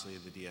obviously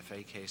the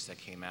DFA case that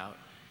came out.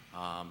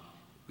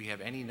 We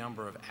have any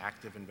number of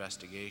active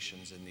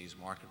investigations in these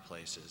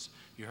marketplaces.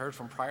 You heard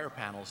from prior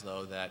panels,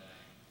 though, that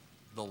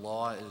the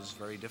law is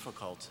very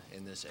difficult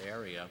in this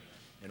area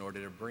in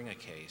order to bring a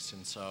case.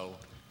 And so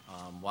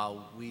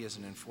while we as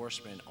an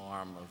enforcement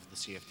arm of the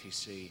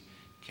CFTC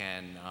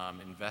can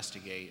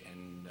investigate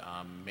and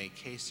make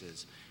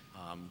cases,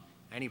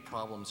 any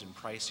problems in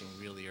pricing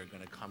really are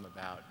going to come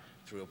about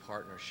through a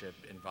partnership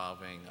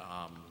involving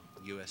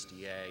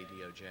USDA,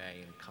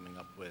 DOJ, and coming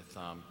up with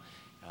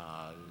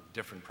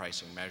different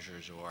pricing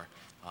measures or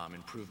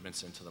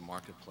improvements into the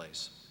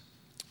marketplace.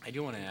 I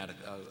do want to add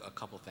a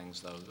couple things,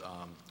 though.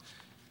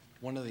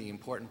 One of the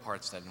important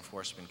parts that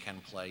enforcement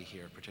can play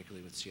here,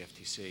 particularly with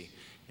CFTC,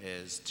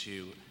 is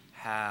to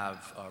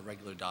have a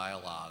regular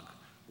dialogue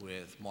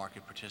with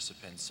market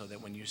participants so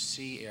that when you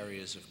see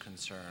areas of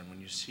concern, when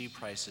you see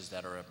prices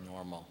that are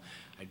abnormal,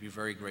 I'd be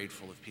very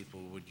grateful if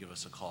people would give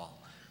us a call.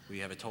 We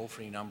have a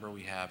toll-free number.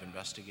 We have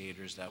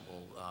investigators that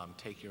will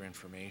take your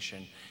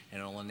information,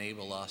 and it will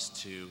enable us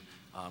to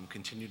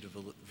continue to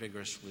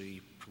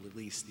vigorously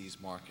police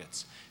these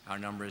markets. Our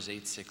number is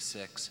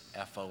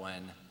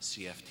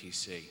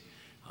 866-FON-CFTC.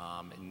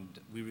 And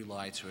we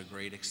rely to a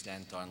great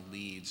extent on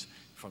leads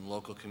from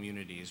local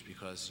communities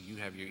because you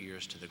have your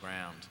ears to the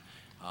ground,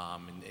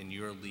 and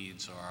your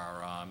leads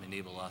are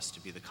enable us to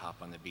be the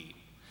cop on the beat.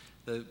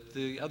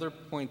 The other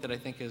point that I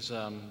think is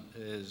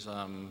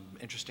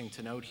interesting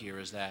to note here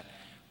is that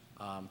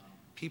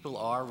people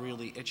are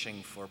really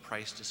itching for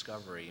price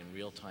discovery and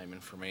real-time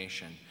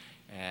information.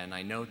 And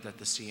I note that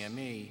the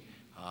CME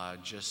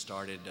just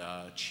started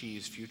a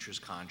cheese futures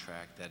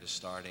contract that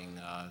is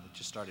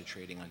just started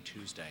trading on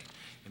Tuesday.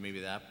 And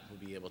maybe that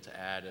will be able to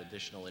add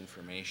additional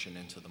information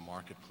into the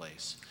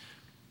marketplace.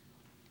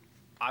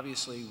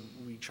 Obviously,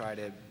 we try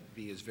to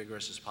be as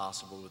vigorous as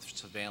possible with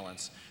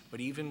surveillance, but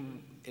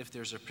even if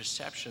there's a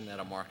perception that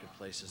a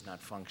marketplace is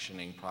not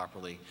functioning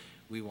properly,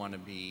 we want to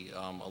be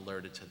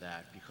alerted to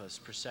that because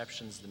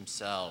perceptions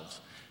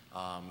themselves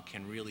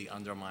can really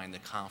undermine the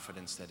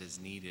confidence that is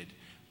needed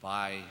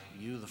by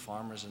you, the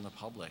farmers, and the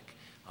public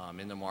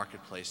in the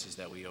marketplaces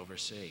that we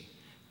oversee.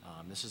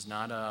 This is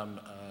not a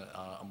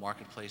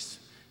marketplace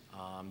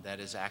that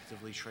is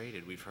actively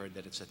traded. We've heard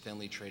that it's a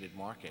thinly traded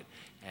market,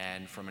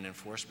 and from an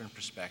enforcement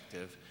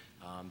perspective,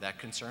 that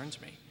concerns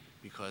me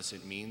because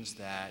it means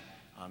that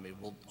it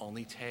will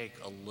only take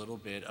a little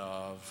bit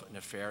of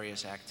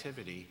nefarious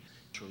activity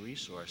to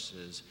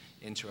resources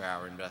into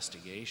our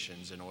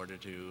investigations in order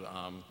to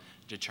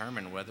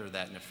determine whether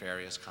that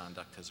nefarious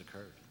conduct has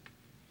occurred.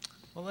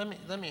 Well,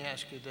 let me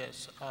ask you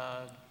this.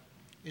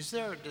 Is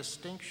there a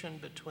distinction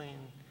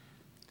between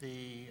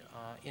the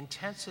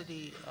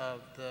intensity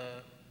of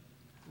the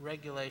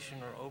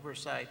regulation or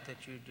oversight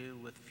that you do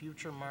with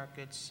future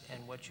markets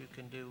and what you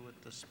can do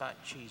with the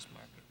spot cheese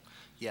market?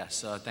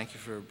 Yes, thank you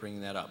for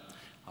bringing that up.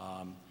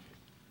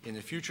 In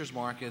the futures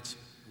markets,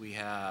 we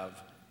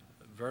have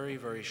very,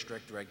 very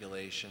strict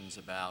regulations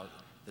about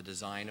the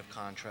design of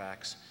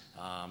contracts.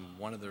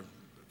 One of the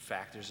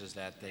factors is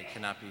that they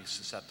cannot be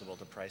susceptible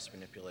to price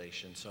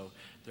manipulation. So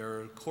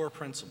there are core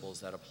principles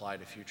that apply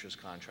to futures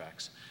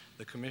contracts.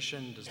 The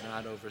Commission does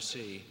not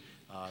oversee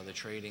the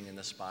trading in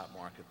the spot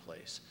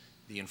marketplace.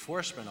 The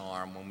enforcement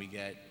arm, when we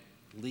get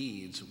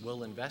leads,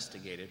 will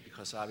investigate it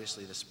because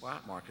obviously the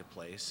spot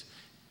marketplace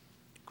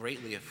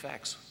greatly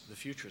affects the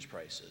futures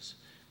prices.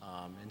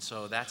 And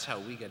so that's how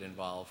we get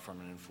involved from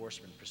an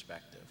enforcement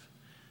perspective.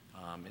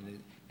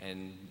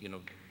 And you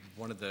know,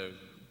 one of the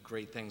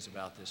great things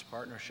about this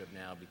partnership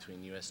now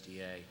between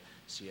USDA,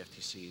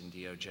 CFTC, and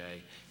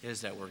DOJ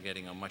is that we're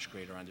getting a much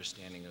greater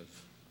understanding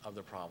of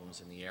the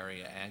problems in the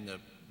area and the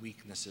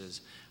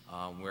weaknesses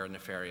where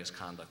nefarious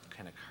conduct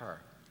can occur.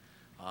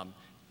 I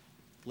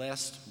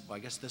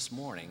guess this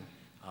morning,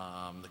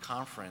 the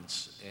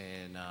conference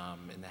in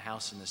the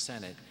House and the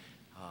Senate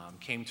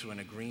came to an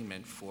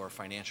agreement for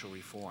financial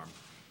reform.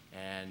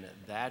 And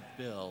that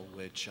bill,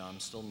 which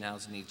still now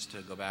needs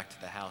to go back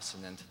to the House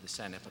and then to the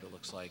Senate, but it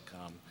looks like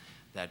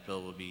that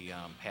bill will be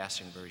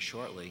passing very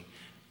shortly,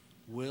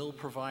 will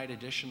provide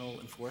additional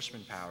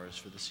enforcement powers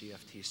for the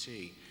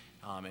CFTC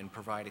and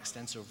provide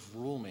extensive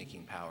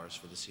rulemaking powers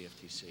for the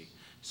CFTC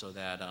so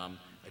that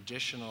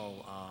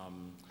additional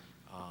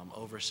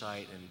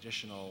oversight and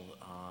additional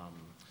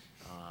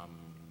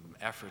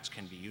efforts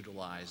can be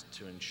utilized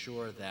to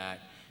ensure that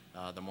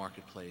the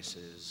marketplace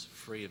is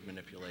free of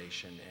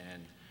manipulation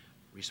and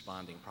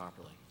responding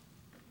properly.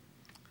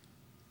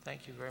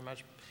 Thank you very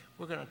much.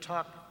 We're going to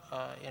talk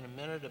in a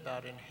minute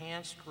about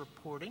enhanced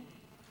reporting,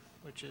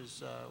 which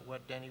is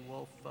what Denny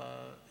Wolf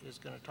is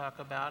going to talk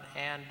about,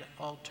 and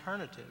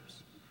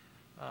alternatives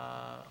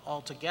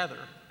altogether,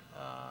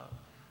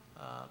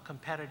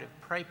 competitive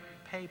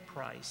pay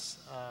price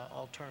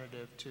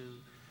alternative to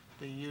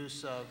the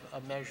use of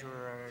a measure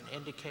or an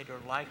indicator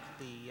like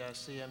the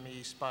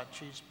CME spot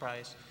cheese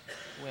price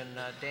when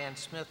Dan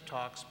Smith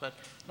talks. But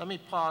let me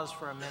pause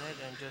for a minute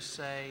and just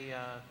say,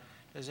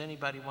 does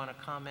anybody want to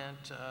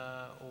comment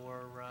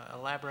or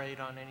elaborate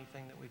on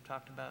anything that we've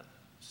talked about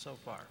so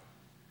far?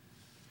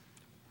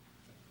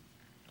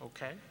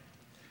 Okay.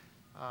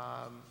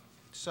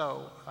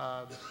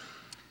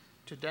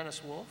 To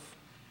Dennis Wolf.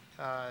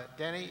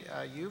 Denny,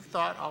 you've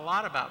thought a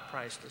lot about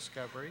price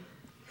discovery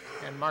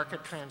and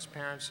market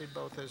transparency,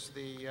 both as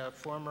the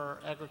former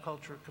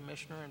agriculture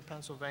commissioner in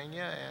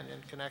Pennsylvania and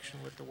in connection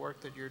with the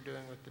work that you're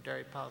doing with the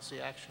Dairy Policy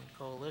Action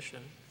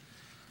Coalition.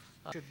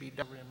 Should be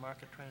done in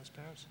market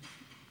transparency.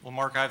 Well,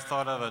 Mark, I've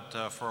thought of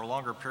it for a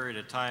longer period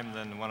of time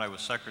than when I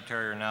was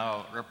secretary or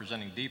now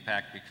representing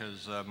DPAC,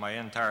 because my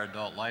entire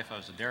adult life I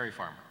was a dairy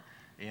farmer,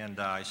 and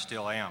I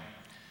still am.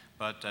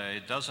 But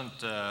it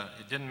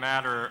didn't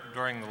matter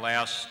during the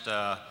last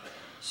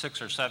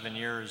 6 or 7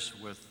 years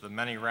with the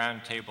many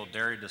roundtable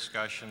dairy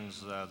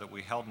discussions that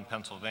we held in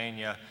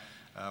Pennsylvania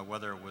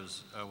whether it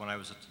was when I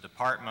was at the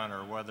department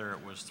or whether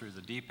it was through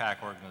the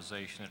DPAC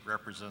organization. It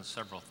represents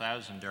several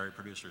thousand dairy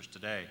producers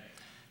today.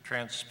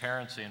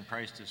 Transparency and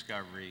price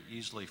discovery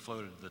easily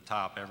floated to the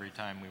top every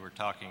time we were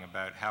talking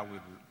about how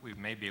we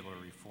may be able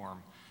to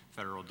reform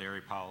federal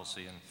dairy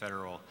policy and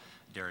federal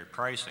dairy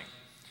pricing.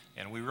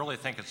 And we really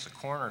think it's the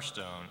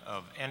cornerstone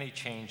of any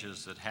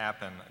changes that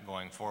happen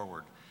going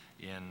forward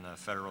in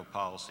federal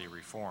policy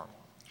reform.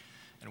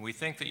 And we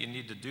think that you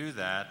need to do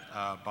that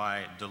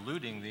by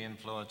diluting the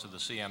influence of the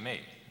CME.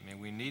 I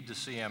mean, we need the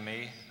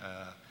CME.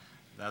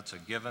 That's a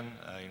given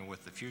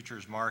with the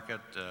futures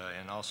market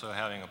and also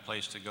having a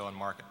place to go and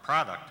market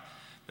product.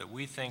 But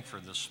we think for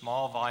the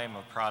small volume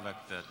of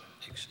product that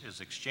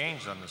is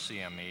exchanged on the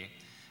CME,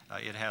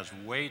 it has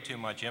way too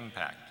much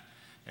impact.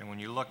 And when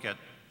you look at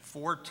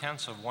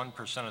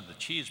 0.4% of the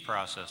cheese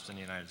processed in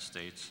the United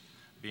States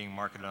being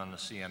marketed on the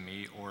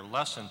CME, or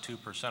less than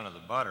 2% of the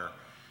butter,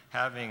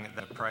 having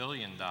the $1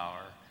 billion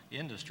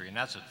industry, and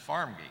that's at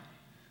Farmgate,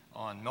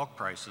 on milk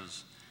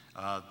prices,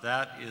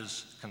 that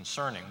is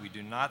concerning. We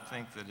do not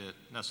think that it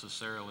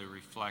necessarily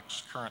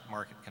reflects current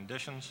market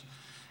conditions,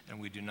 and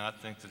we do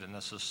not think that it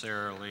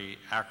necessarily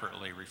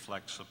accurately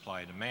reflects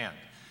supply-demand.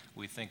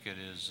 We think it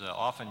is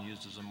often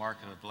used as a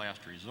market of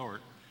last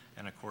resort,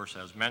 and of course,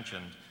 as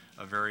mentioned,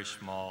 a very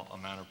small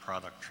amount of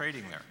product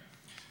trading there.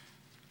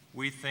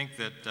 We think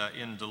that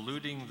in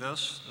diluting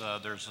this,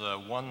 there's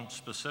one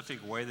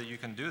specific way that you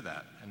can do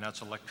that, and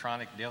that's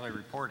electronic daily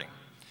reporting.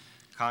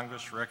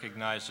 Congress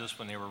recognized this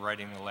when they were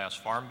writing the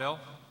last Farm Bill,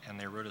 and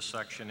they wrote a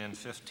section in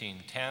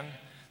 1510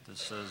 that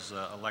says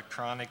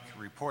electronic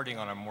reporting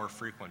on a more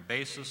frequent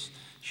basis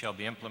shall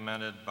be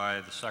implemented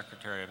by the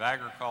Secretary of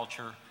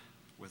Agriculture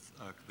with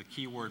the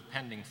keyword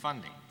pending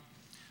funding.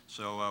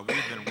 So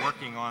we've been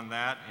working on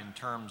that in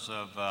terms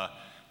of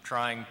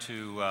trying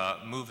to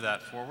move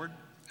that forward.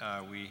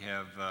 We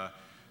have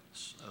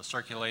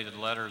circulated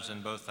letters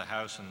in both the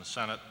House and the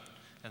Senate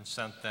and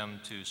sent them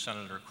to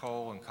Senator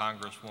Cole and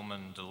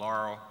Congresswoman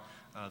DeLauro.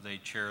 They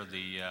chair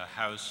the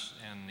House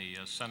and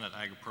the Senate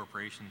Ag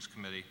Appropriations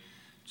Committee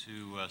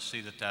to see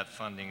that that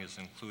funding is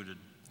included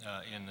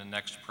in the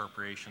next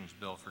appropriations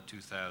bill for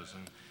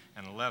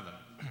 2011.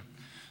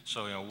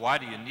 So, why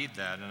do you need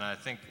that? And I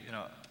think,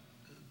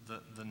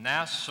 the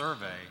NASS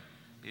survey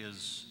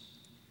is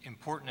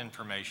important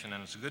information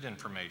and it's good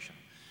information.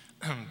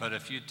 But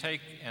if you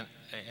take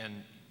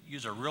and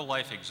use a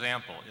real-life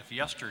example, if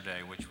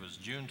yesterday, which was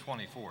June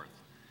 24th,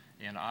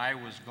 and I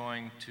was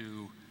going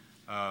to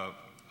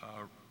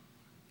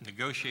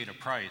negotiate a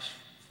price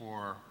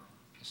for,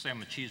 say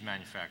I'm a cheese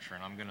manufacturer,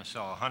 and I'm going to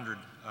sell 100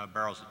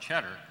 barrels of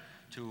cheddar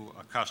to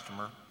a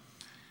customer,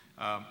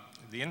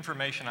 the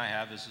information I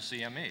have is the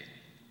CME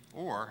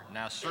or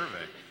NASS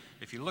survey.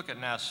 If you look at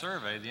NASS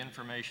survey, the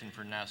information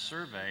for NASS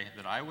survey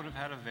that I would have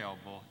had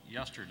available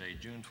yesterday,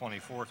 June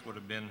 24th, would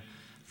have been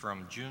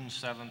from June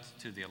 7th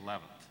to the 11th,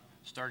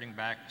 starting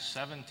back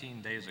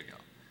 17 days ago.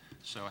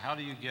 So how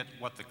do you get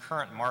what the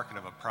current market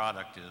of a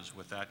product is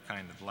with that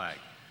kind of lag?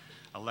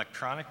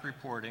 Electronic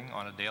reporting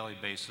on a daily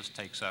basis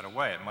takes that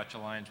away. It much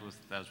aligns with,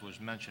 as was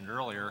mentioned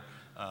earlier,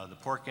 the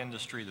pork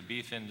industry, the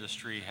beef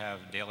industry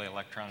have daily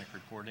electronic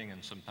reporting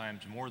and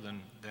sometimes more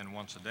than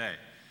once a day.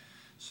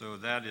 So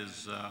that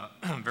is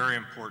very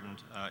important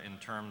in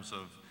terms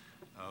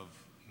of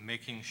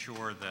making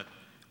sure that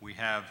we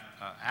have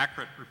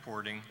accurate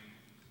reporting,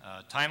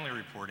 timely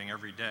reporting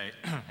every day,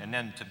 and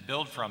then to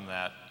build from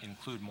that,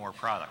 include more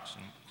products,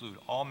 include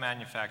all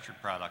manufactured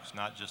products,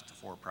 not just the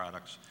 4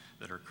 products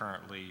that are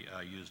currently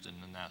used in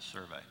the NASS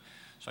survey.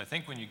 So I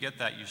think when you get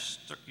that,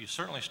 you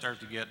certainly start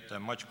to get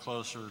much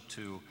closer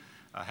to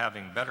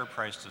having better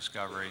price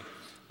discovery,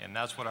 and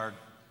that's what our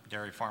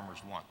dairy farmers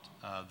want.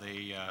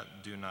 They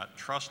do not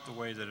trust the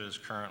way that it is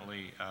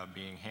currently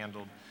being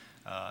handled,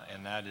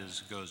 and that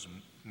goes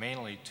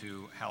mainly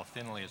to how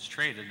thinly it's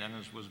traded. And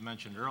as was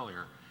mentioned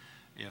earlier,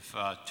 if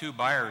 2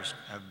 buyers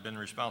have been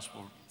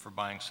responsible for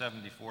buying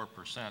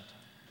 74%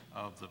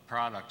 of the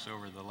products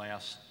over the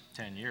last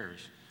 10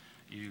 years,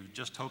 you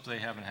just hope they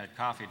haven't had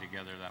coffee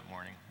together that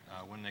morning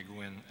when they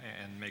go in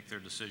and make their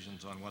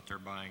decisions on what they're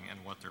buying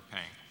and what they're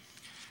paying.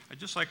 I'd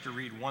just like to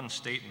read one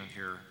statement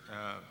here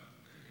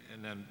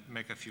and then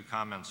make a few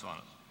comments on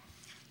it.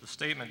 The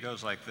statement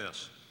goes like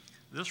this: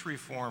 this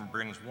reform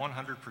brings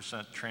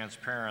 100%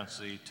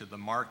 transparency to the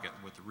market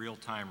with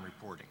real-time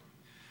reporting.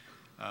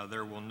 They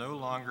will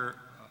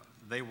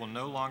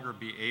no longer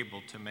be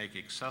able to make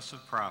excessive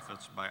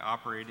profits by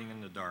operating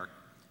in the dark.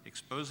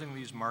 Exposing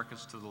these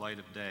markets to the light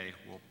of day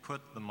will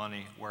put the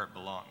money where it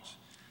belongs.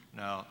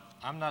 Now,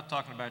 I'm not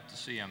talking about the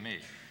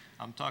CME.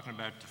 I'm talking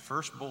about the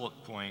first bullet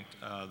point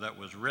that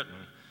was written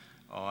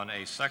on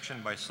a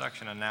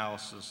section-by-section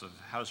analysis of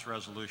House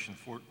Resolution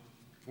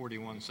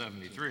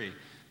 4173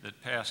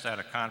 that passed at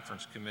a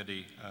conference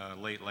committee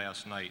late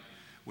last night,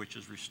 which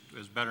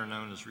is better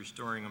known as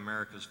Restoring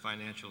America's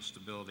Financial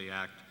Stability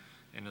Act,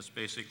 and it's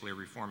basically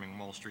reforming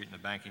Wall Street and the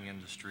banking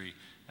industry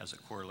as it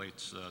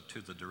correlates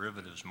to the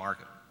derivatives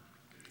market.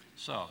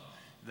 So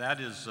that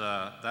is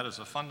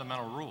a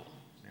fundamental rule.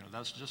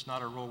 That's just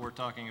not a rule we're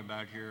talking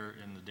about here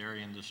in the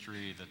dairy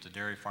industry that the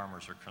dairy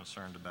farmers are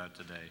concerned about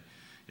today.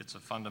 It's a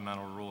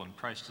fundamental rule in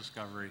price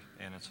discovery,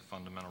 and it's a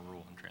fundamental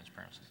rule in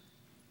transparency.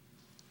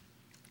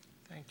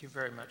 Thank you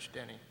very much,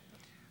 Denny.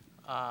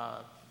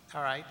 All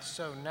right,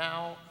 so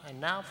now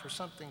for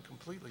something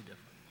completely different.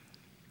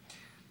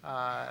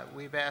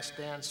 We've asked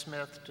Dan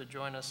Smith to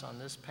join us on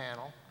this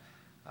panel.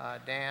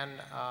 Dan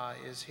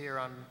is here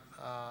on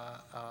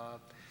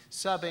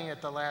subbing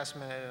at the last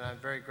minute, and I'm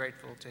very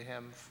grateful to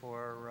him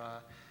for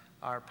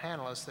our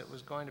panelist that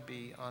was going to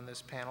be on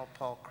this panel,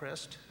 Paul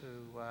Christ,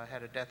 who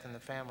had a death in the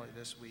family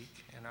this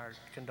week, and our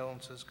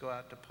condolences go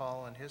out to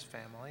Paul and his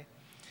family.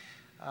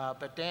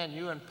 But Dan,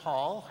 you and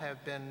Paul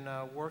have been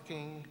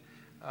working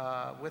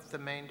with the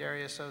Maine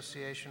Dairy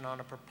Association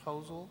on a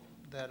proposal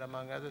that,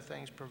 among other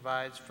things,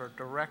 provides for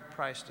direct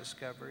price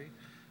discovery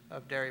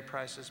of dairy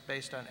prices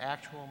based on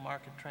actual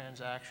market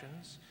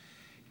transactions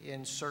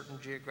in certain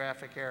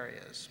geographic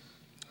areas.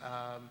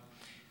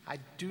 I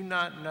do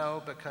not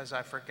know because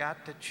I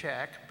forgot to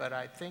check, but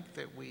I think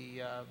that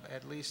we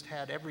at least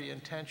had every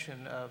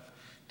intention of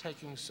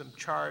taking some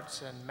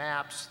charts and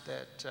maps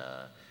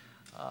that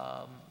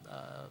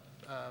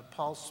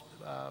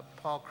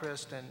Paul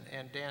Christ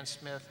and Dan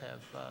Smith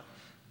have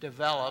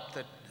developed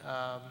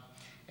that,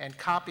 and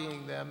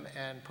copying them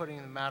and putting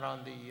them out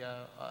on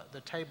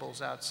the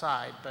tables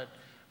outside. But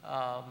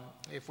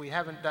if we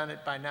haven't done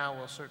it by now,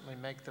 we'll certainly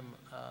make them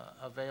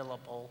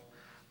available.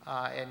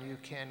 And you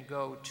can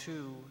go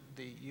to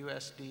the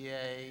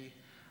USDA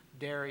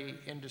Dairy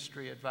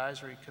Industry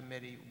Advisory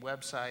Committee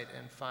website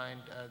and find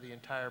the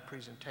entire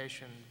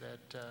presentation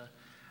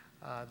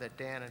that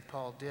Dan and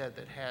Paul did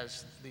that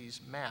has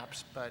these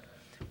maps. But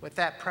with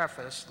that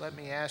preface, let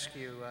me ask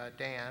you,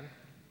 Dan,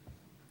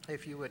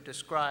 if you would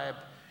describe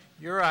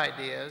your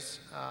ideas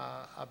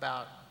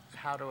about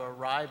how to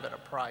arrive at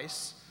a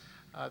price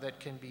that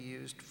can be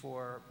used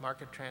for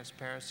market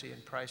transparency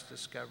and price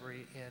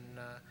discovery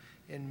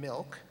in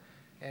milk.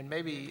 And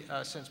maybe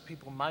since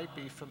people might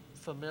be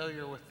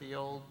familiar with the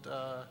old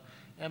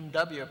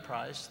MW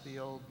price, the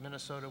old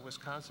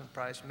Minnesota-Wisconsin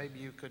price, maybe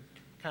you could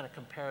kind of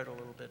compare it a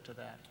little bit to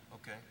that.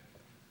 Okay.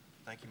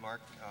 Thank you,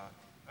 Mark.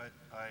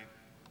 I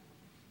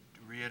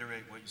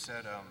reiterate what you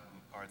said.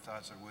 Our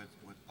thoughts are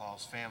with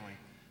Paul's family.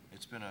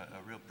 It's been a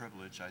real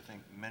privilege. I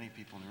think many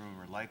people in the room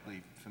are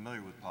likely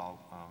familiar with Paul,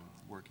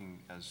 working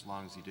as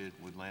long as he did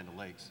with Land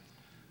O'Lakes.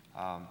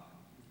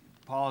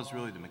 Paul is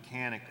really the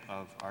mechanic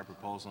of our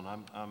proposal,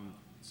 and I'm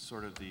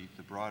sort of the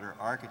broader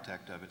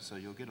architect of it, so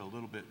you'll get a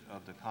little bit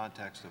of the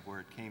context of where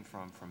it came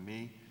from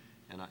me.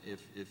 And if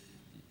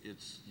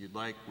you'd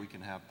like, we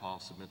can have Paul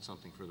submit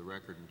something for the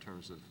record in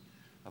terms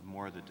of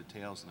more of the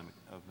details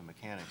of the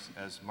mechanics.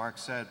 As Mark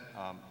said,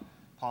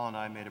 Paul and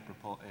I made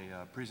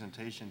a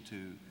presentation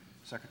to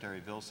Secretary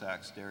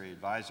Vilsack's Dairy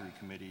Advisory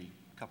Committee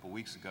a couple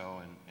weeks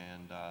ago,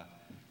 and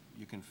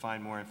you can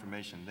find more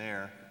information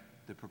there.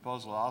 The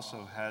proposal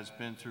also has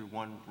been through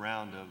one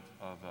round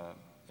of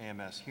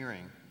AMS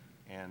hearing,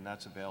 and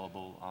that's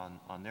available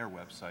on their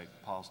website,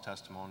 Paul's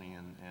testimony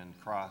and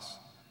cross,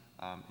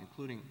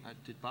 including,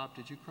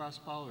 did you cross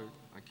Paul, or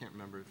I can't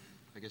remember if,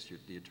 I guess you're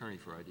the attorney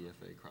for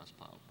IDFA cross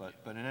Paul.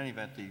 But in any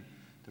event,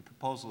 the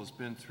proposal has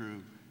been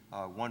through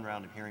one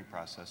round of hearing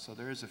process, so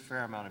there is a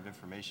fair amount of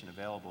information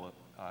available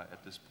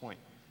at this point.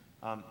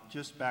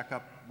 Just back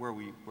up where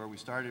we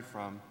started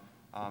from,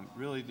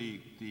 really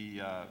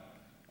the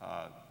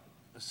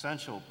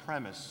essential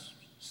premise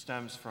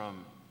stems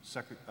from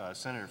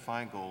Senator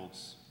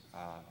Feingold's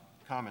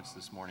comments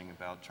this morning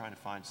about trying to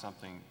find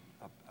something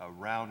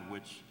around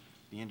which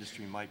the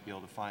industry might be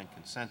able to find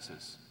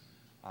consensus.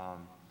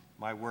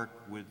 My work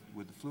with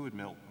the fluid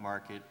milk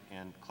market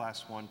and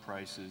Class 1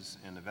 prices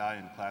and the value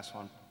in the Class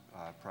 1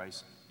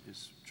 price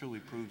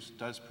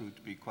does prove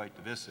to be quite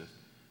divisive.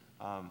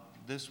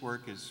 This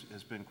work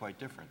has been quite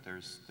different.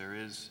 There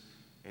is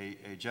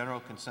a general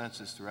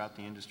consensus throughout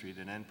the industry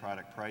that end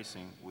product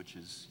pricing, which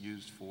is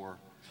used for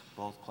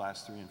both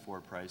Class 3 and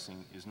 4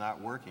 pricing, is not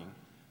working.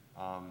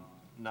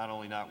 Not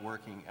only not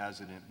working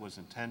as it was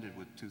intended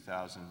with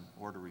 2000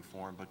 order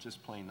reform, but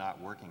just plain not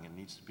working and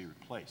needs to be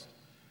replaced.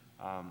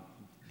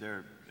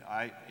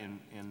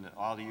 In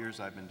all the years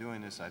I've been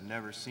doing this, I've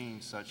never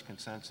seen such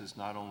consensus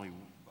not only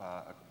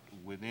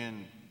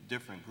within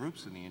different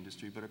groups in the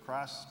industry, but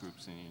across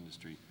groups in the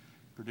industry,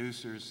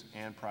 producers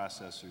and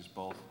processors,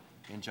 both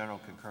in general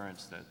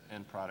concurrence that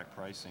end product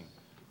pricing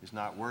is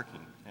not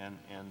working. And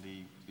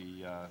the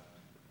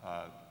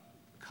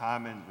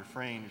common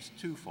refrain is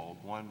twofold.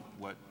 One,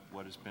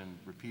 what has been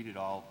repeated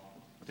all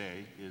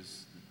day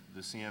is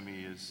the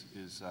CME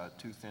is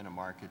too thin a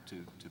market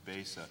to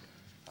base a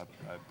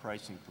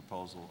pricing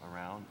proposal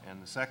around.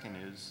 And the second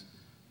is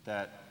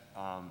that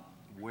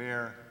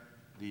where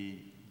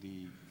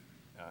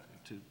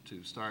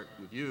to start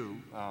with you,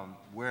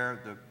 where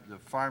the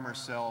farmer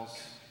sells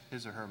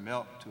his or her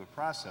milk to a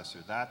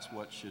processor, that's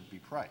what should be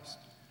priced,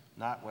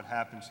 not what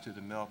happens to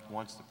the milk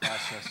once the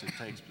processor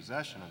takes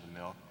possession of the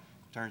milk,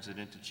 turns it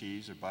into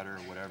cheese or butter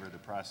or whatever the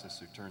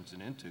processor turns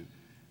it into.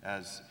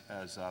 as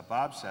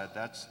Bob said,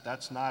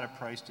 that's not a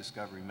price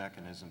discovery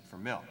mechanism for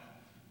milk.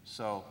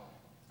 So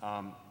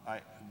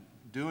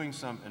doing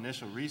some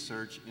initial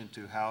research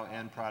into how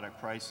end product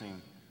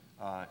pricing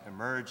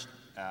emerged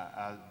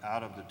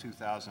out of the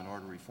 2000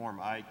 order reform,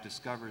 I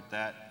discovered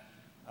that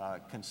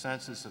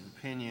consensus of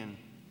opinion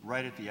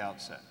right at the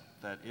outset,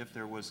 that if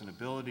there was an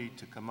ability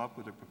to come up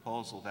with a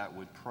proposal that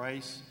would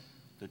price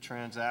the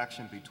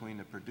transaction between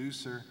the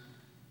producer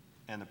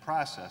and the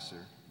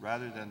processor,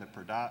 rather than the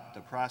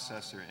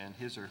processor and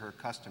his or her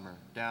customer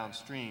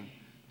downstream,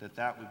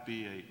 that would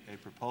be a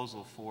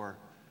proposal for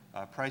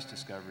price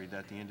discovery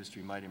that the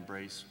industry might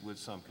embrace with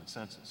some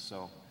consensus.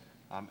 So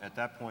at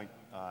that point,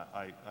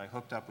 I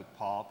hooked up with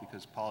Paul,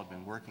 because Paul had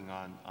been working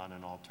on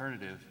an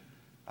alternative,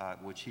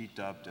 which he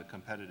dubbed a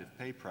competitive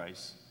pay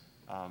price,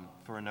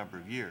 for a number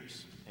of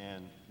years.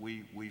 And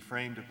we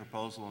framed a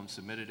proposal and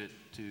submitted it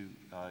to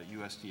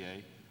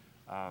USDA,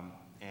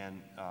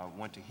 and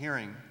went to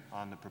hearing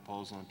on the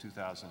proposal in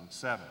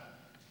 2007.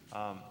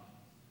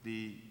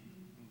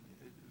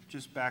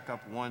 Just back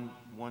up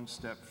one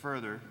step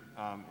further,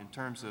 in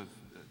terms of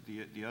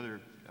the other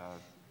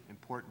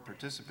important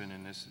participant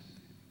in this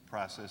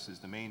process is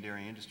the Maine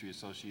Dairy Industry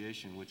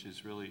Association, which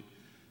is really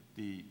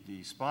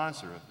the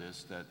sponsor of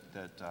this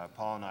that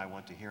Paul and I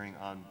went to hearing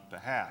on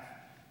behalf.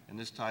 And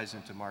this ties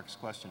into Mark's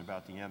question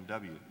about the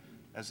MW.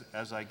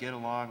 As I get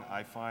along,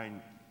 I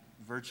find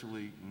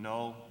virtually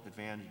no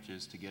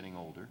advantages to getting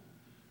older,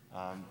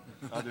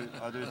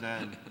 other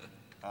than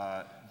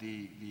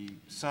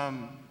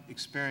some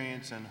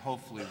experience and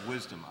hopefully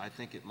wisdom. I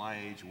think at my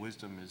age,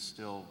 wisdom is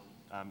still,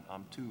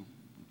 I'm too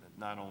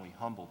not only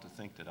humble to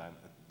think that I'm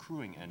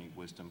accruing any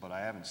wisdom, but I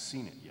haven't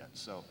seen it yet.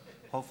 So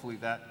hopefully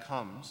that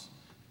comes.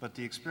 But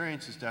the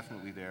experience is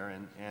definitely there,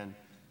 and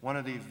one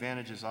of the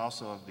advantages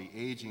also of the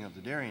aging of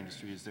the dairy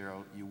industry is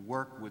you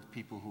work with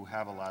people who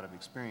have a lot of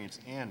experience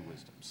and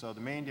wisdom. So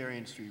the Maine Dairy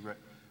Industry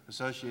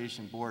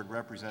Association Board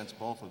represents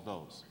both of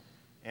those.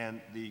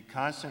 And the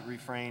constant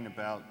refrain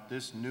about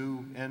this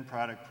new end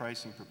product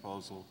pricing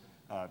proposal,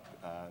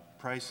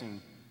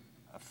 pricing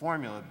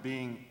formula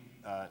being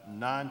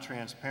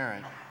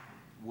non-transparent,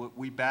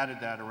 we batted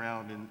that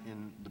around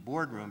in the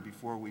boardroom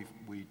before we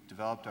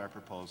developed our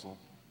proposal.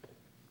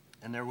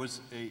 And there was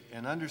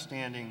an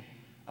understanding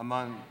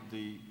among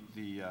the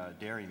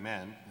dairy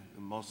men,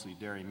 mostly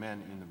dairy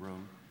men in the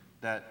room,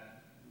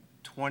 that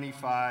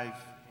 25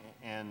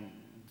 and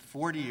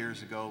 40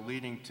 years ago,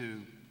 leading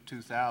to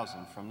 2000,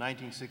 from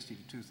 1960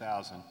 to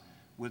 2000,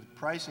 with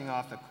pricing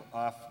off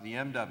the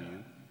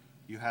MW,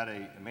 you had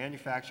a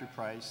manufacturer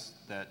price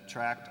that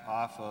tracked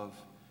off of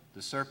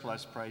the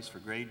surplus price for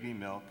grade B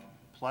milk,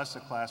 plus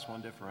a class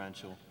 1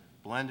 differential,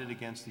 blended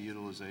against the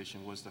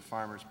utilization was the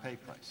farmer's pay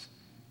price.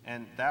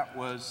 And that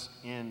was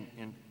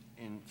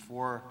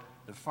for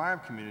the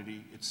farm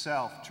community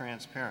itself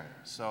transparent.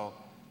 So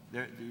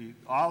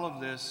all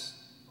of this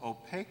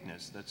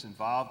opaqueness that's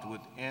involved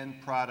with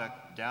end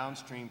product,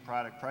 downstream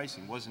product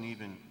pricing wasn't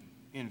even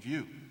in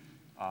view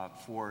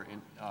for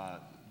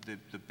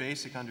the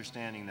basic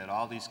understanding that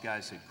all these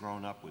guys had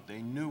grown up with.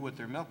 They knew what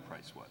their milk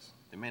price was.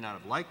 They may not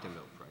have liked the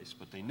milk price,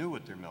 but they knew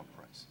what their milk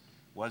price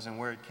was and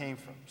where it came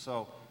from.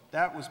 So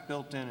that was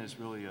built in as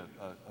really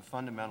a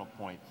fundamental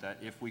point, that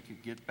if we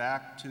could get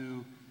back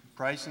to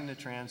pricing the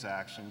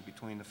transaction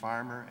between the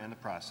farmer and the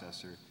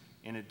processor,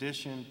 in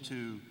addition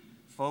to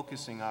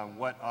focusing on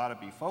what ought to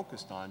be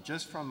focused on,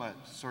 just from a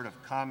sort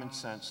of common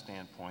sense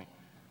standpoint,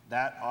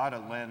 that ought to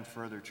lend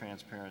further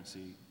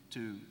transparency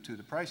to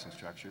the pricing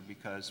structure,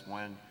 because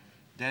when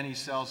Denny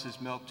sells his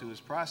milk to his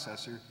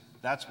processor,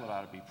 that's what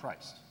ought to be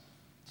priced.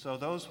 So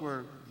those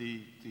were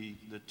the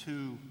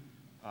two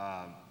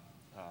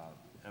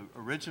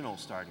original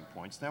starting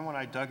points. Then when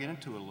I dug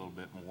into it a little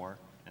bit more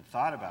and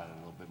thought about it a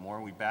little bit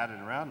more, we batted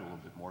around a little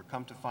bit more,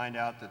 come to find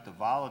out that the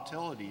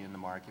volatility in the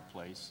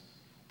marketplace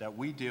that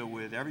we deal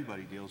with,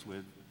 everybody deals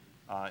with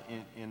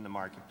in the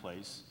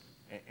marketplace,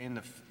 in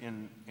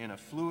a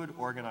fluid,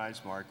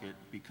 organized market,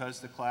 because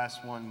the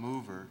class 1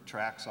 mover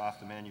tracks off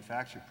the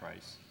manufacturer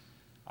price,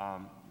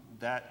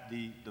 that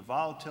the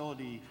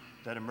volatility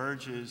that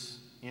emerges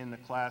in the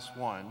class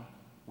 1,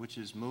 which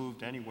is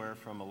moved anywhere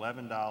from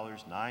 $11,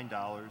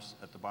 $9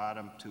 at the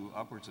bottom to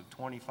upwards of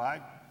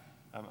 $25.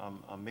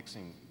 I'm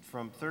mixing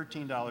from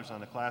 $13 on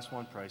the class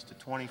 1 price to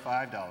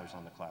 $25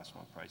 on the class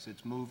 1 price.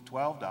 It's moved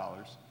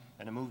 $12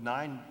 and it moved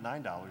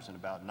 $9 in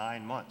about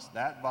 9 months.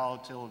 That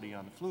volatility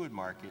on the fluid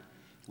market,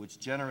 which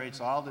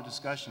generates all the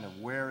discussion of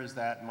where is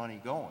that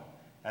money going,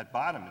 at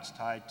bottom it's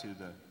tied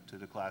to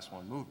the class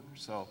 1 mover.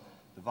 So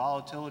the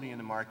volatility in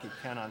the market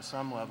can on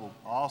some level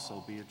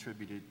also be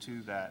attributed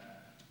to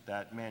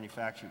that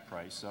manufacturer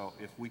price. So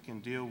if we can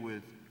deal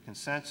with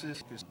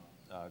consensus,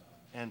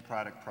 end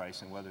product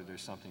price, and whether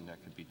there's something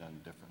that could be done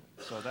differently.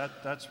 So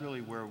that's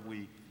really where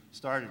we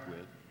started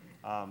with.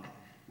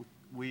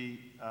 We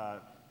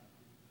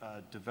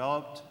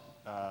developed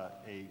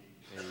a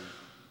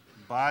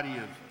body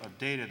of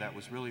data that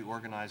was really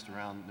organized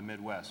around the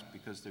Midwest,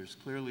 because there's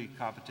clearly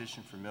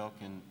competition for milk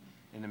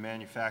in the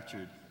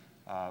manufactured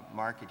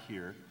market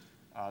here.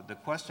 The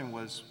question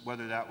was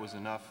whether that was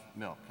enough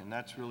milk, and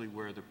that's really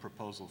where the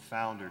proposal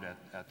foundered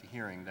at the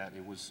hearing, that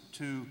it was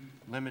too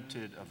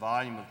limited a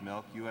volume of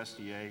milk.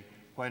 USDA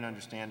quite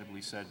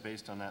understandably said,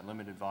 based on that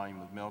limited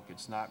volume of milk,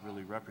 it's not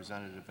really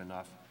representative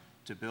enough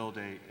to build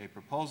a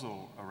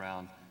proposal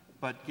around.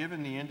 But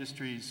given the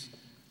industry's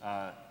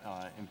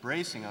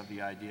embracing of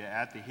the idea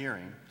at the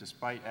hearing,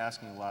 despite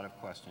asking a lot of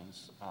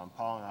questions,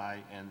 Paul and I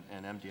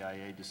and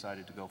MDIA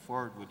decided to go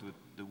forward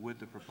with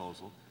the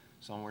proposal.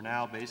 So we're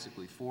now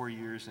basically 4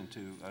 years into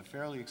a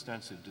fairly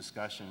extensive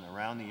discussion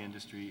around the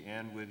industry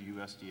and with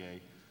USDA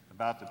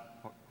about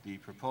the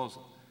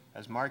proposal.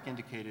 As Mark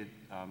indicated,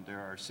 there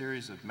are a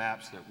series of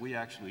maps that we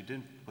actually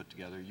didn't put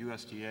together.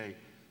 USDA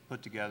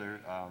put together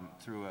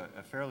through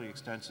a fairly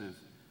extensive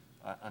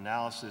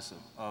analysis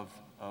of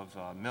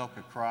milk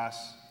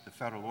across the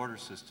federal order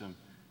system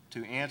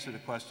to answer the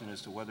question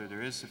as to whether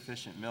there is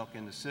sufficient milk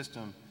in the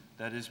system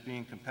that is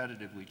being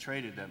competitively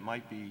traded that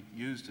might be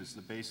used as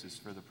the basis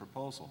for the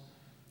proposal.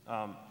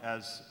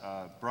 As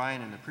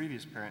Brian in the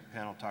previous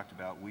panel talked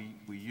about,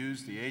 we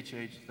use the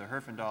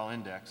Herfindahl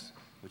Index,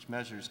 which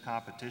measures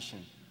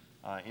competition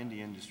in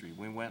the industry.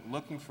 We went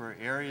looking for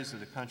areas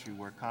of the country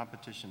where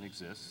competition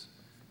exists,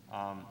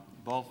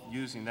 both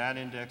using that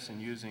index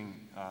and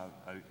using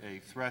a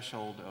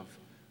threshold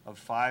of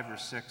 5 or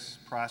 6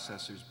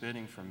 processors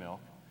bidding for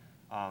milk,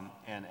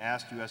 and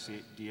asked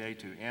USDA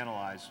to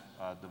analyze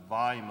the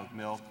volume of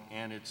milk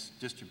and its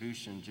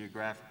distribution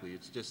geographically,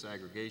 its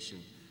disaggregation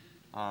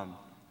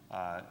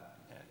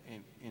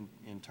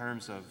in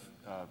terms of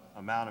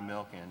amount of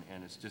milk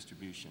and its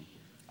distribution.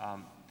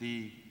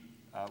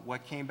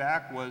 What came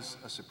back was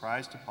a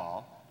surprise to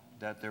Paul,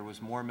 that there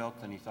was more milk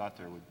than he thought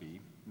there would be.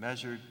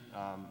 Measured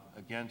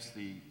against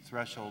the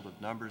threshold of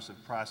numbers of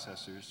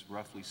processors,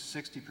 roughly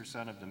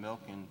 60% of the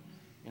milk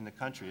in the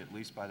country, at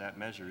least by that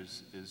measure,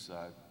 is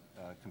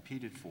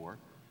competed for.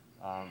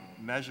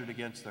 Measured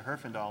against the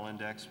Herfindahl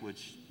Index,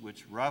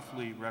 which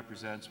roughly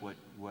represents what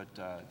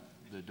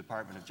the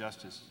Department of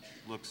Justice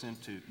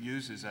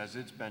uses as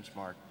its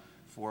benchmark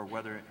for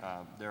whether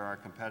there are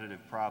competitive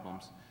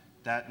problems,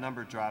 that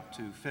number dropped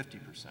to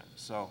 50%.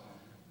 So,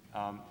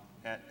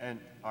 and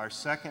our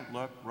second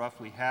look,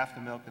 roughly half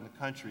the milk in the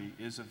country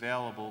is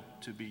available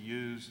to be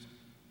used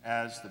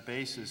as the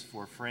basis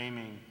for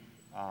framing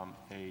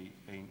a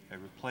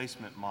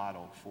replacement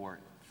model for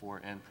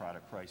end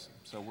product pricing.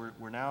 So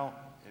we're now,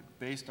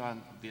 based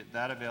on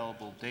that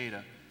available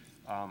data,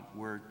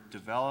 we're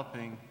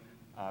developing,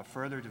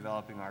 further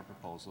developing our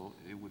proposal.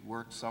 It would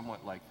work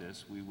somewhat like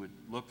this. We would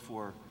look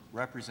for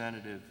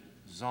representative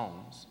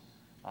zones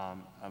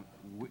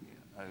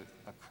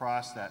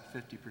across that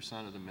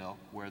 50% of the milk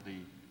where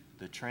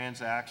the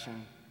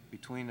transaction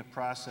between the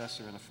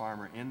processor and the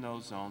farmer in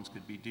those zones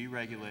could be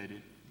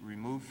deregulated,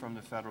 removed from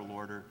the federal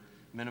order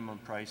minimum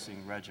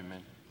pricing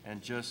regimen,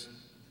 and just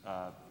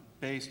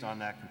based on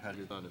that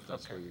competitive zone, if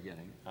that's where you're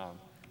getting.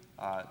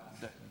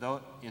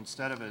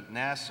 Instead of a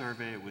NASS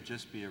survey, it would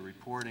just be a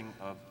reporting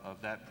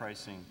of that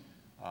pricing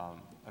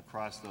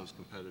across those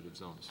competitive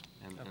zones,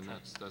 and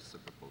that's the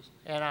proposal.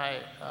 And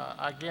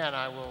again,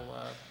 I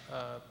will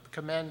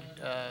commend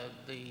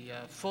the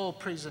full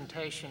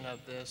presentation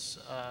of this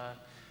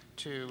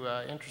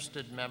to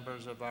interested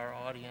members of our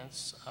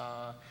audience.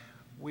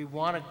 We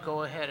want to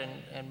go ahead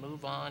and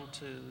move on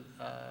to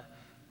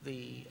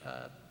the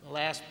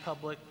last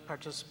public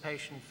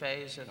participation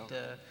phase of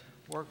the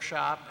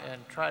workshop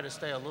and try to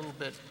stay a little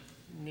bit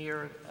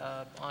near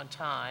on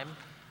time.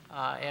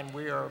 And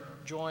we are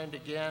joined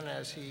again,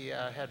 as he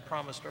had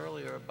promised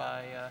earlier,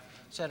 by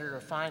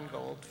Senator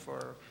Feingold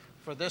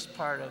for this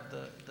part of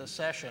the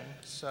session.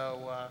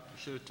 So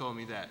you should have told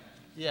me that.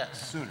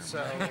 Yes. Sooner.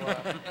 So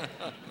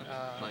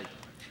like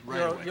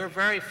right away. You're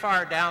very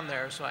far down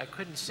there, so I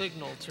couldn't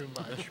signal too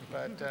much.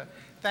 But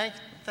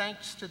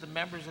thanks to the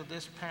members of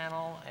this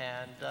panel,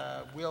 and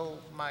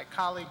my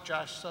colleague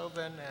Josh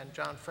Sovin and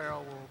John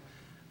Farrell will,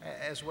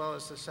 as well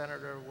as the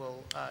Senator,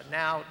 will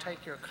now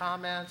take your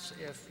comments.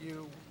 If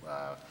you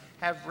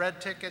have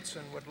red tickets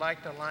and would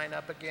like to line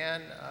up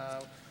again,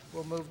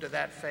 we'll move to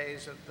that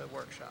phase of the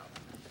workshop.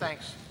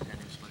 Thanks.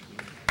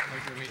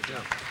 Pleasure to meet you.